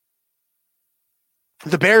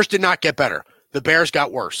 The Bears did not get better. The Bears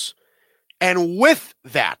got worse. And with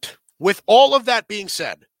all of that being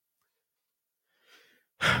said,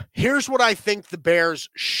 here's what I think the Bears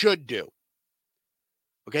should do.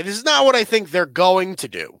 Okay, this is not what I think they're going to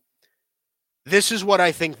do. This is what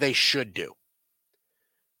I think they should do.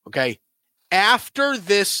 Okay? After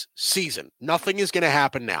this season, nothing is going to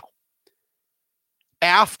happen now.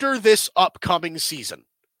 After this upcoming season,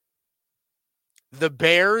 the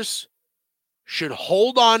Bears should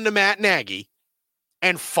hold on to Matt Nagy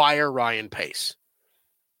and fire Ryan Pace.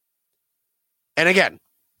 And again,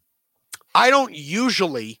 I don't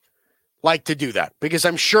usually like to do that because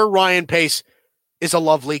I'm sure Ryan Pace is a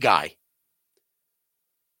lovely guy.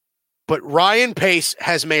 But Ryan Pace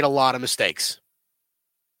has made a lot of mistakes.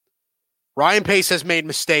 Ryan Pace has made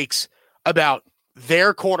mistakes about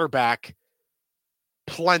their quarterback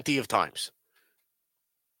plenty of times.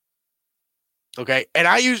 Okay? And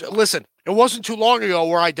listen, it wasn't too long ago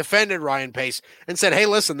where I defended Ryan Pace and said, hey,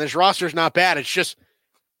 listen, this roster's not bad. It's just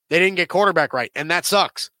they didn't get quarterback right, and that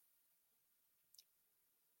sucks.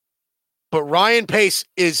 But Ryan Pace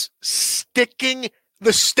is sticking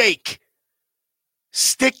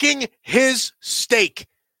his stake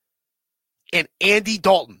in Andy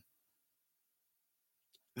Dalton.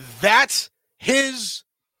 That's his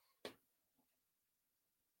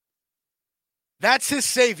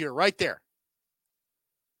savior right there.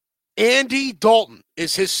 Andy Dalton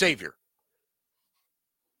is his savior.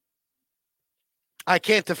 I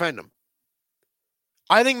can't defend him.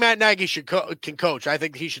 I think Matt Nagy can coach. I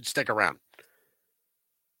think he should stick around.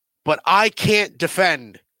 But I can't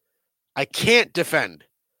defend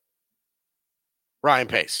Ryan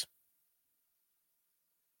Pace.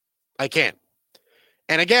 I can't.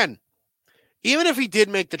 And again, even if he did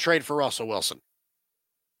make the trade for Russell Wilson,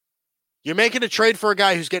 you're making a trade for a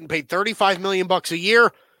guy who's getting paid $35 million a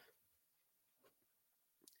year,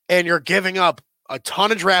 and you're giving up a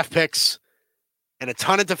ton of draft picks and a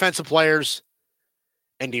ton of defensive players.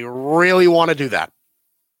 And do you really want to do that?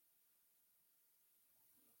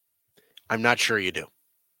 I'm not sure you do.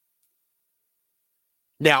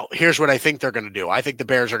 Now, here's what I think they're going to do. I think the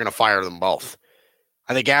Bears are going to fire them both.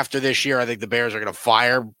 I think after this year, I think the Bears are going to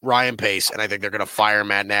fire Ryan Pace, and I think they're going to fire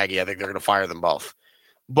Matt Nagy. I think they're going to fire them both.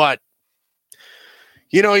 But,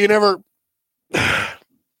 you never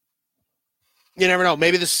know.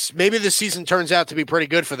 Maybe this season turns out to be pretty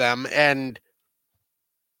good for them, and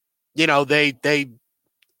they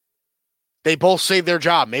both save their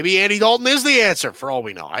job. Maybe Andy Dalton is the answer for all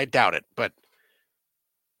we know. I doubt it, but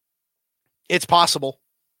it's possible.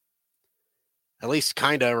 At least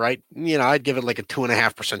kind of, right? I'd give it like a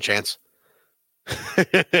 2.5% chance.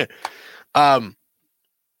 And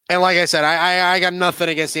like I said, I got nothing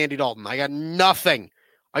against Andy Dalton. I got nothing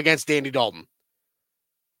against Andy Dalton.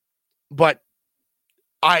 But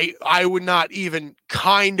I would not even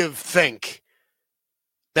kind of think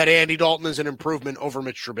that Andy Dalton is an improvement over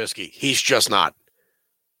Mitch Trubisky. He's just not.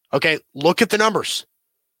 Okay, look at the numbers.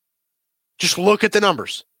 Just look at the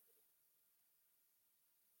numbers.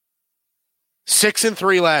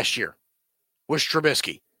 6-3 last year was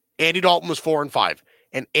Trubisky. Andy Dalton was 4-5.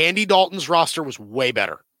 And Andy Dalton's roster was way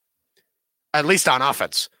better. At least on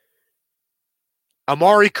offense.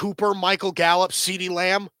 Amari Cooper, Michael Gallup, CeeDee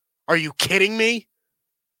Lamb. Are you kidding me?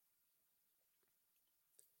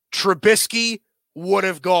 Trubisky would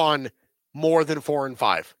have gone more than 4 and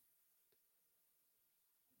 5.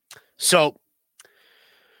 So,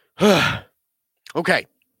 okay.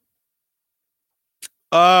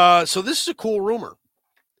 So this is a cool rumor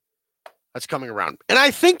that's coming around. And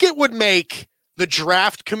I think it would make the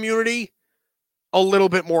draft community a little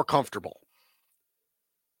bit more comfortable.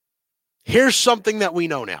 Here's something that we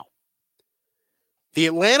know now. The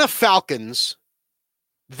Atlanta Falcons,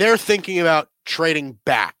 they're thinking about trading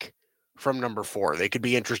back from number 4. They could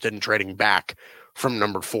be interested in trading back from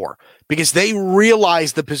number 4 because they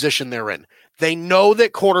realize the position they're in. They know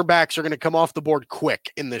that quarterbacks are going to come off the board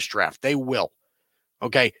quick in this draft. They will.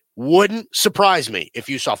 Okay. Wouldn't surprise me if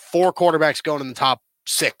you saw 4 quarterbacks going in the top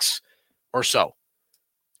 6 or so.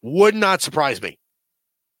 Would not surprise me.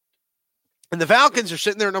 And the Falcons are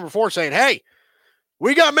sitting there at number 4 saying, hey,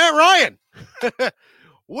 we got Matt Ryan.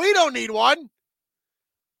 We don't need one.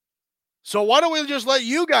 So why don't we just let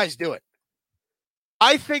you guys do it?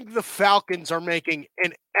 I think the Falcons are making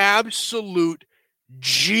an absolute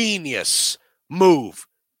genius move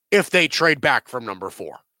if they trade back from number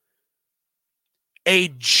 4. A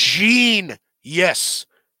genius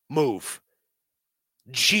move.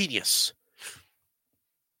 Genius.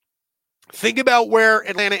 Think about where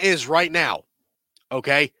Atlanta is right now,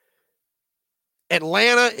 okay?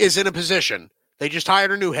 Atlanta is in a position. They just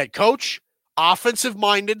hired a new head coach,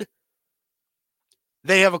 offensive-minded.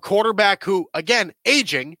 They have a quarterback who, again,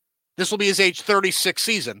 aging. This will be his age 36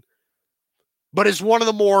 season, but is one of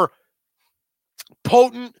the more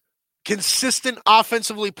potent, consistent,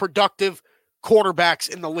 offensively productive quarterbacks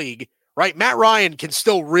in the league, right? Matt Ryan can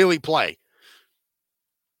still really play.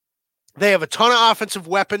 They have a ton of offensive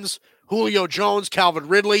weapons. Julio Jones, Calvin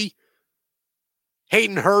Ridley,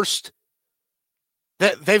 Hayden Hurst.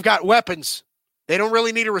 They've got weapons. They don't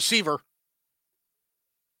really need a receiver.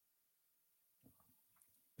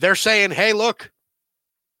 They're saying, hey, look,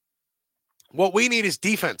 what we need is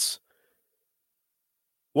defense.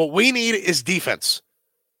 What we need is defense.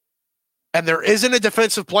 And there isn't a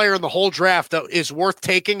defensive player in the whole draft that is worth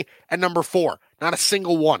taking at number 4. Not a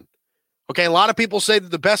single one. Okay, a lot of people say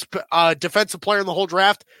that the best defensive player in the whole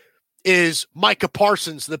draft is Micah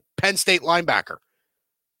Parsons, the Penn State linebacker.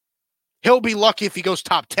 He'll be lucky if he goes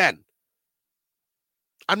top 10.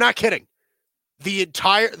 I'm not kidding. The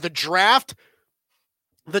draft,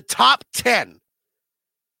 the top 10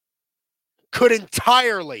 could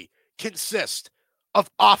entirely consist of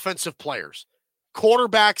offensive players.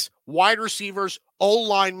 Quarterbacks, wide receivers,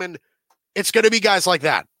 O-linemen. It's going to be guys like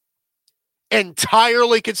that.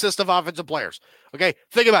 Entirely consist of offensive players. Okay,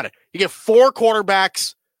 think about it. You get 4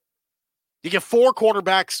 quarterbacks. You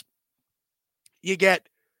get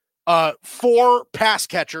 4 pass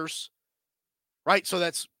catchers, right? So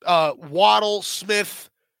that's Waddle, Smith,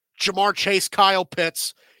 Jamar Chase, Kyle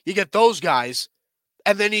Pitts. You get those guys.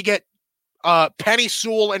 And then you get Penny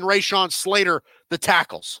Sewell and Rashawn Slater, the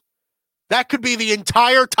tackles. That could be the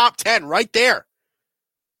entire top 10 right there.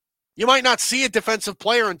 You might not see a defensive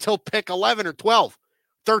player until pick 11 or 12,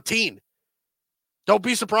 13. Don't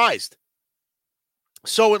be surprised.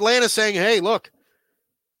 So Atlanta's saying, hey, look,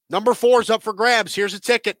 number 4 is up for grabs. Here's a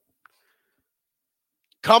ticket.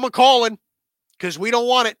 Come a-calling because we don't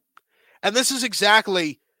want it. And this is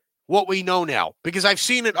exactly what we know now because I've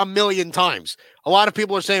seen it a million times. A lot of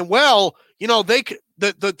people are saying, well, you know,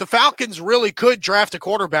 the Falcons really could draft a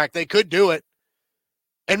quarterback. They could do it.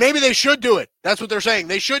 And maybe they should do it. That's what they're saying.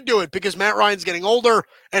 They should do it because Matt Ryan's getting older.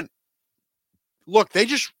 And look,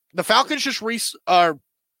 the Falcons just restructured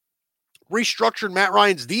Matt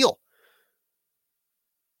Ryan's deal.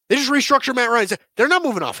 They just restructured Matt Ryan's. They're not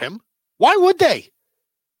moving off him. Why would they?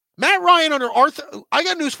 Matt Ryan under Arthur. I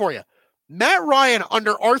got news for you. Matt Ryan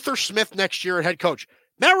under Arthur Smith next year at head coach.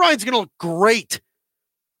 Matt Ryan's going to look great.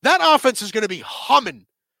 That offense is going to be humming.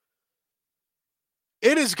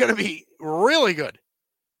 It is going to be really good.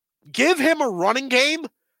 Give him a running game.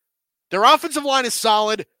 Their offensive line is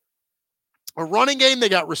solid. A running game. They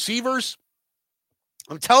got receivers.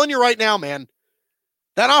 I'm telling you right now, man,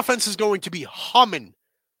 that offense is going to be humming.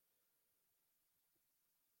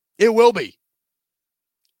 It will be.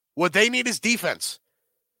 What they need is defense.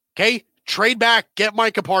 Okay? Trade back, get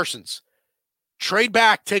Micah Parsons. Trade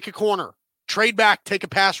back, take a corner. Trade back, take a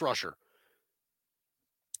pass rusher.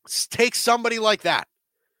 Take somebody like that.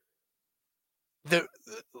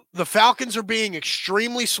 The Falcons are being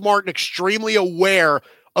extremely smart and extremely aware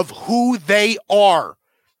of who they are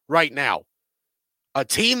right now. A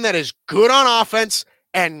team that is good on offense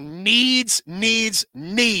and needs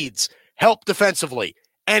help defensively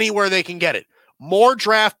anywhere they can get it. more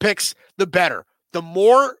draft picks, the better. The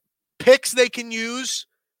more picks they can use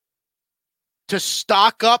to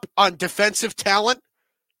stock up on defensive talent,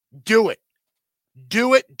 do it.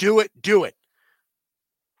 Do it, do it, do it.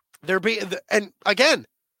 And again,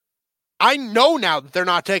 I know now that they're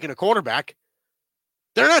not taking a quarterback.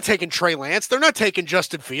 They're not taking Trey Lance. They're not taking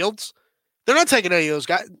Justin Fields. They're not taking any of those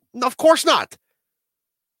guys. No, of course not.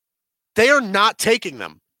 They are not taking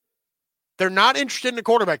them. They're not interested in a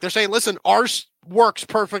quarterback. They're saying, listen, ours works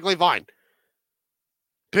perfectly fine.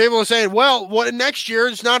 People are saying, well, what next year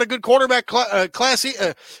is not a good quarterback class.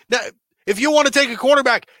 If you want to take a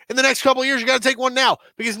quarterback in the next couple of years, you got to take one now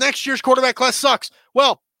because next year's quarterback class sucks.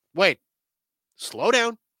 Well, wait, slow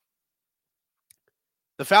down.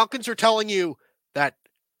 The Falcons are telling you that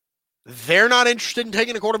they're not interested in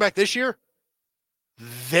taking a quarterback this year.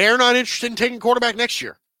 They're not interested in taking a quarterback next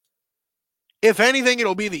year. If anything,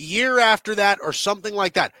 it'll be the year after that or something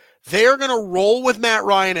like that. They're going to roll with Matt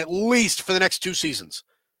Ryan at least for the next 2 seasons.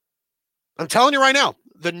 I'm telling you right now,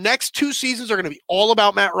 the next 2 seasons are going to be all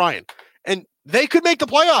about Matt Ryan. And they could make the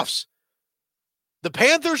playoffs. The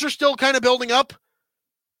Panthers are still kind of building up.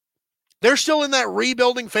 They're still in that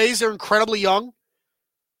rebuilding phase. They're incredibly young.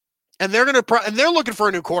 And they're looking for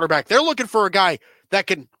a new quarterback. They're looking for a guy that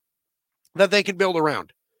they can build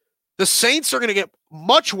around. The Saints are going to get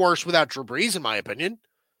much worse without Drew Brees, in my opinion.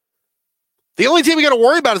 The only team we got to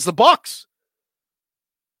worry about is the Bucs.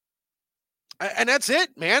 And that's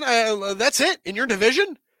it, man. That's it. In your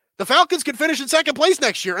division, the Falcons can finish in second place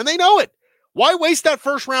next year, and they know it. Why waste that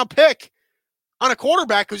first-round pick on a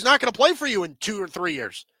quarterback who's not going to play for you in 2 or 3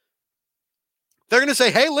 years? They're going to say,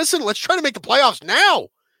 hey, listen, let's try to make the playoffs now.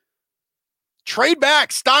 Trade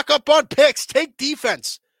back, stock up on picks, take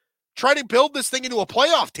defense. Try to build this thing into a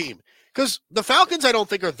playoff team. Because the Falcons, I don't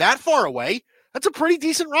think, are that far away. That's a pretty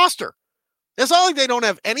decent roster. It's not like they don't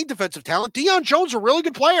have any defensive talent. Deion Jones, a really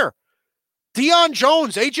good player. Deion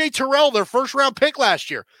Jones, A.J. Terrell, their first-round pick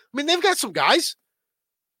last year. I mean, they've got some guys.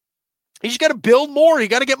 You just got to build more. You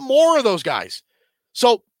got to get more of those guys.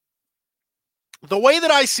 So the way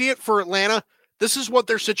that I see it for Atlanta, this is what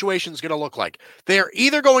their situation is going to look like. They are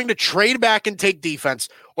either going to trade back and take defense,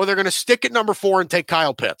 or they're going to stick at number 4 and take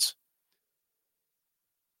Kyle Pitts.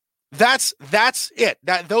 That's it.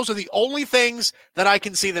 Those are the only things that I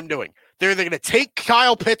can see them doing. They're either going to take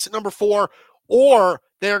Kyle Pitts at number 4, or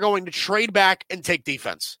they're going to trade back and take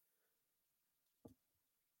defense.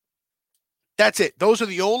 That's it. Those are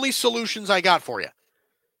the only solutions I got for you.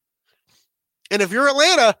 And if you're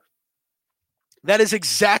Atlanta, that is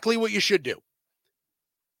exactly what you should do.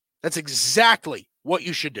 That's exactly what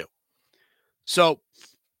you should do. So,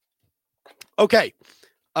 okay.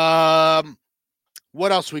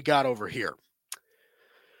 What else we got over here?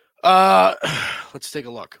 Let's take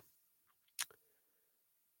a look.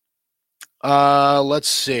 Let's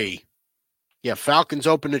see. Yeah, Falcons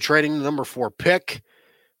open to trading the number 4 pick.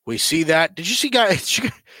 We see that. Did you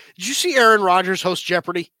see Aaron Rodgers host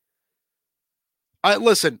Jeopardy?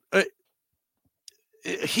 Listen,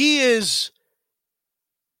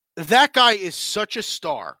 that guy is such a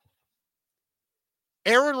star.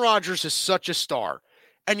 Aaron Rodgers is such a star.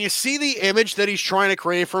 And you see the image that he's trying to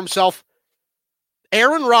create for himself.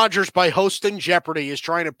 Aaron Rodgers, by hosting Jeopardy, is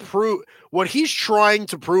trying to prove what he's trying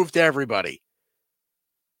to prove to everybody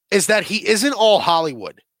is that he isn't all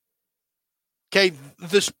Hollywood. Okay,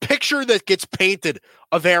 this picture that gets painted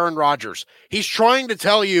of Aaron Rodgers, he's trying to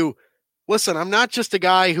tell you, listen, I'm not just a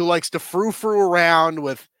guy who likes to frou-frou around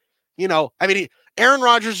with, Aaron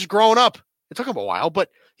Rodgers is growing up. It took him a while, but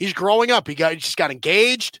he's growing up. He just got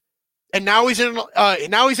engaged, and now he's an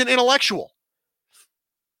intellectual.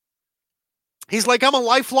 He's like, I'm a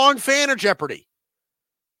lifelong fan of Jeopardy.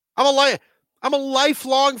 I'm a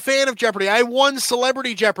lifelong fan of Jeopardy. I won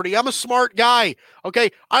Celebrity Jeopardy. I'm a smart guy.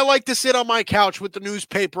 Okay. I like to sit on my couch with the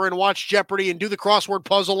newspaper and watch Jeopardy and do the crossword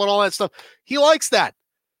puzzle and all that stuff. He likes that.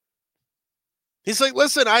 He's like,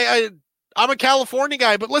 listen, I'm a California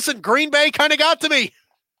guy, but listen, Green Bay kind of got to me.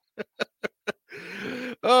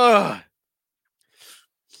 I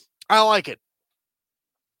like it.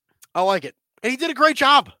 And he did a great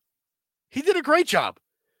job.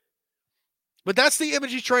 But that's the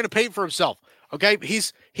image he's trying to paint for himself. Okay.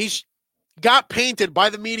 He's got painted by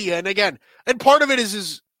the media. And again, and part of it is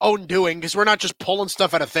his own doing, because we're not just pulling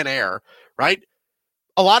stuff out of thin air, right?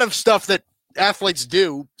 A lot of stuff that athletes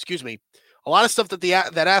do, a lot of stuff that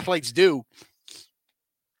that athletes do,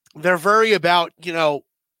 they're very about,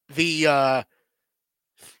 the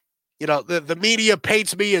media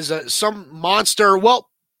paints me as some monster. Well,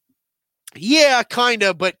 yeah, kind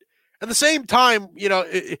of, but at the same time,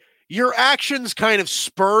 your actions kind of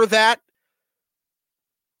spur that.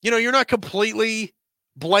 you're not completely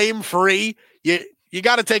blame free. You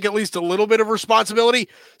got to take at least a little bit of responsibility.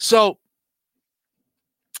 So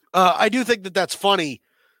I do think that that's funny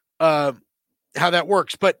how that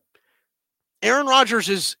works. But Aaron Rodgers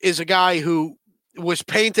is a guy who was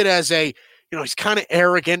painted as he's kind of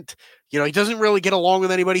arrogant. He doesn't really get along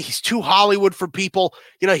with anybody. He's too Hollywood for people.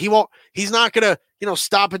 He's not going to,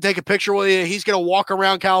 stop and take a picture with you. He's going to walk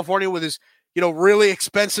around California with his, really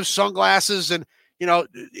expensive sunglasses. And,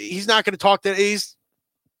 he's not going to talk to,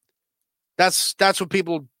 that's what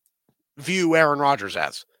people view Aaron Rodgers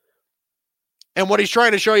as. And what he's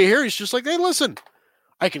trying to show you here, he's just like, hey, listen,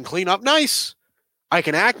 I can clean up nice. I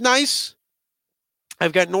can act nice.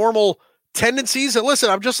 I've got normal tendencies. And listen,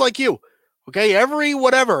 I'm just like you. Okay, every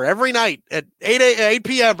night at 8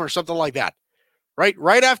 p.m. or something like that.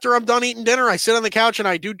 Right after I'm done eating dinner, I sit on the couch and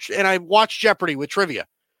I watch Jeopardy with trivia.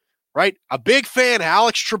 Right? A big fan of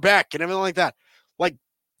Alex Trebek and everything like that. Like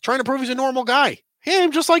trying to prove he's a normal guy. Hey,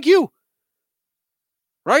 I'm just like you.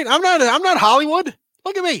 Right? I'm not Hollywood.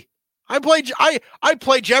 Look at me. I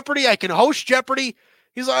play Jeopardy. I can host Jeopardy.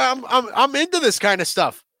 He's like, I'm into this kind of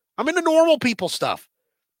stuff. I'm into normal people stuff.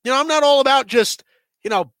 I'm not all about just,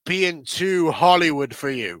 being too Hollywood for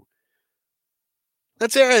you.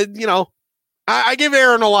 That's it. I give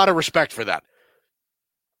Aaron a lot of respect for that.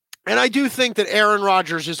 And I do think that Aaron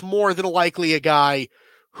Rodgers is more than likely a guy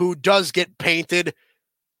who does get painted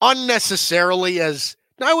unnecessarily as,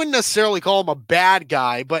 I wouldn't necessarily call him a bad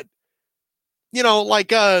guy, but,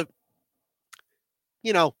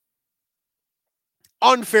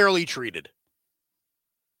 unfairly treated.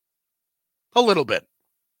 A little bit.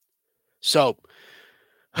 So,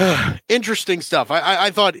 interesting stuff.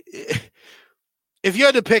 I thought if you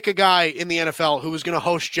had to pick a guy in the NFL who was going to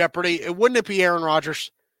host Jeopardy, wouldn't it be Aaron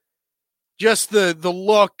Rodgers? Just the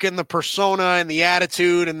look and the persona and the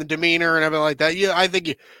attitude and the demeanor and everything like that. Yeah, I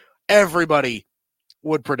think everybody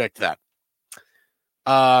would predict that.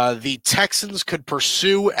 The Texans could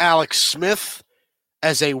pursue Alex Smith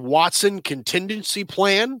as a Watson contingency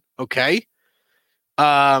plan. Okay.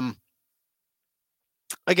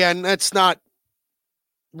 Again, that's not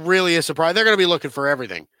really a surprise. They're going to be looking for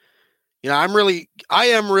everything. I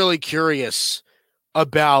am really curious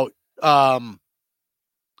about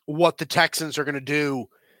what the Texans are going to do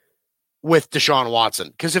with Deshaun Watson.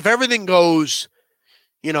 Because if everything goes,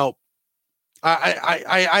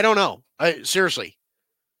 I don't know. Seriously.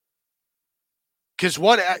 Because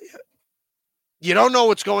you don't know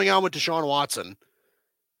what's going on with Deshaun Watson.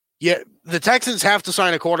 Yeah, the Texans have to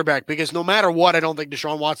sign a quarterback because no matter what, I don't think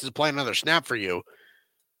Deshaun Watson is playing another snap for you.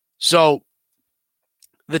 So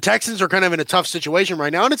the Texans are kind of in a tough situation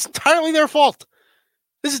right now, and it's entirely their fault.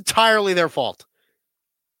 This is entirely their fault.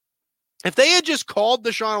 If they had just called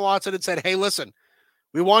Deshaun Watson and said, hey, listen,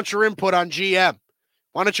 we want your input on GM.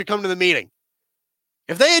 Why don't you come to the meeting?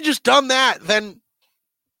 If they had just done that, then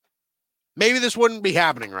maybe this wouldn't be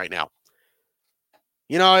happening right now.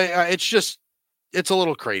 It's a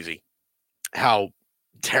little crazy how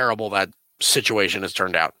terrible that situation has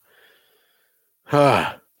turned out.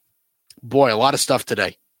 Boy, a lot of stuff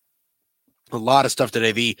today.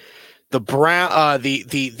 The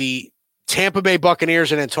Tampa Bay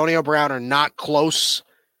Buccaneers and Antonio Brown are not close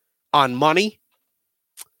on money.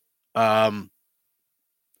 They'll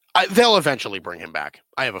eventually bring him back.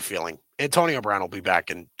 I have a feeling Antonio Brown will be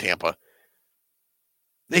back in Tampa.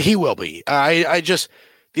 He will be.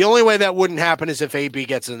 The only way that wouldn't happen is if AB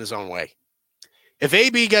gets in his own way. If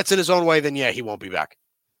AB gets in his own way, then yeah, he won't be back.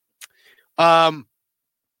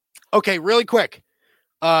 Okay, really quick.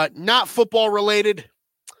 Not football related,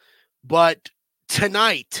 but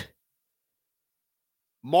tonight,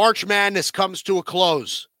 March Madness comes to a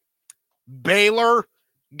close. Baylor,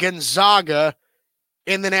 Gonzaga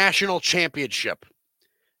in the national championship.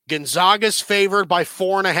 Gonzaga's favored by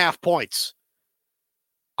 4.5 points.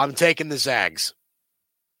 I'm taking the Zags.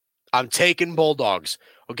 I'm taking Bulldogs.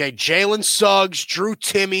 Okay, Jalen Suggs, Drew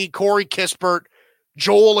Timme, Corey Kispert,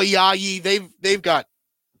 Joel Ayayi. They've got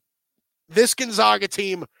this Gonzaga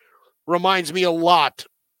team reminds me a lot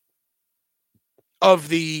of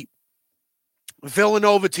the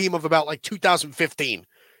Villanova team of about like 2015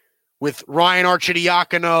 with Ryan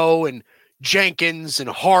Arcidiacono and Jenkins and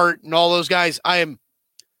Hart and all those guys. I am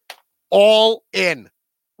all in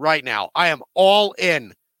right now. I am all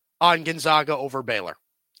in on Gonzaga over Baylor.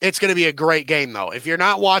 It's going to be a great game, though. If you're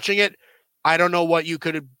not watching it, I don't know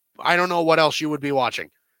what else you would be watching.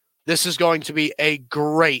 This is going to be a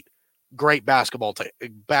great basketball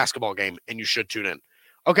game, and you should tune in.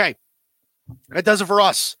 Okay, that does it for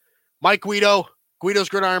us. Mike Guido, Guido's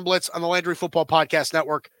Gridiron Blitz on the Landry Football Podcast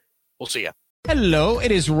Network. We'll see you. Hello,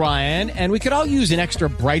 it is Ryan, and we could all use an extra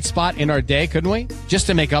bright spot in our day, couldn't we? Just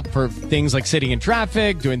to make up for things like sitting in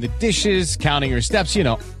traffic, doing the dishes, counting your steps, you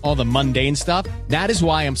know, all the mundane stuff. That is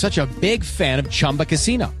why I'm such a big fan of Chumba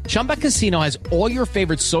Casino. Chumba Casino has all your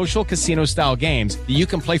favorite social casino-style games that you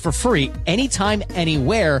can play for free anytime,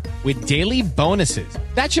 anywhere with daily bonuses.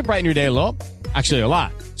 That should brighten your day a little. Actually, a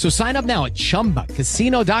lot. So sign up now at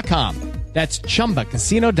ChumbaCasino.com. That's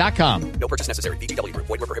ChumbaCasino.com. No purchase necessary. VGW Group.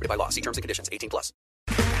 Void where prohibited by law. See terms and conditions. 18+.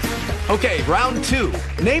 Okay, round two.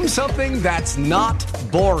 Name something that's not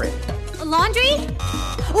boring. A laundry?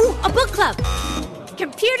 Ooh, a book club.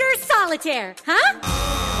 Computer solitaire,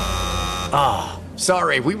 huh?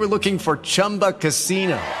 Sorry, we were looking for Chumba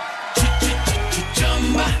Casino.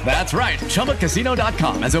 That's right.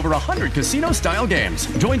 ChumbaCasino.com has over 100 casino-style games.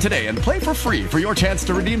 Join today and play for free for your chance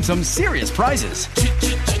to redeem some serious prizes.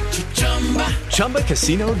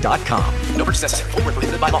 ChumbaCasino.com. No purchase necessary. Void where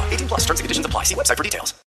prohibited by law. 18+. Terms and conditions apply. See website for details.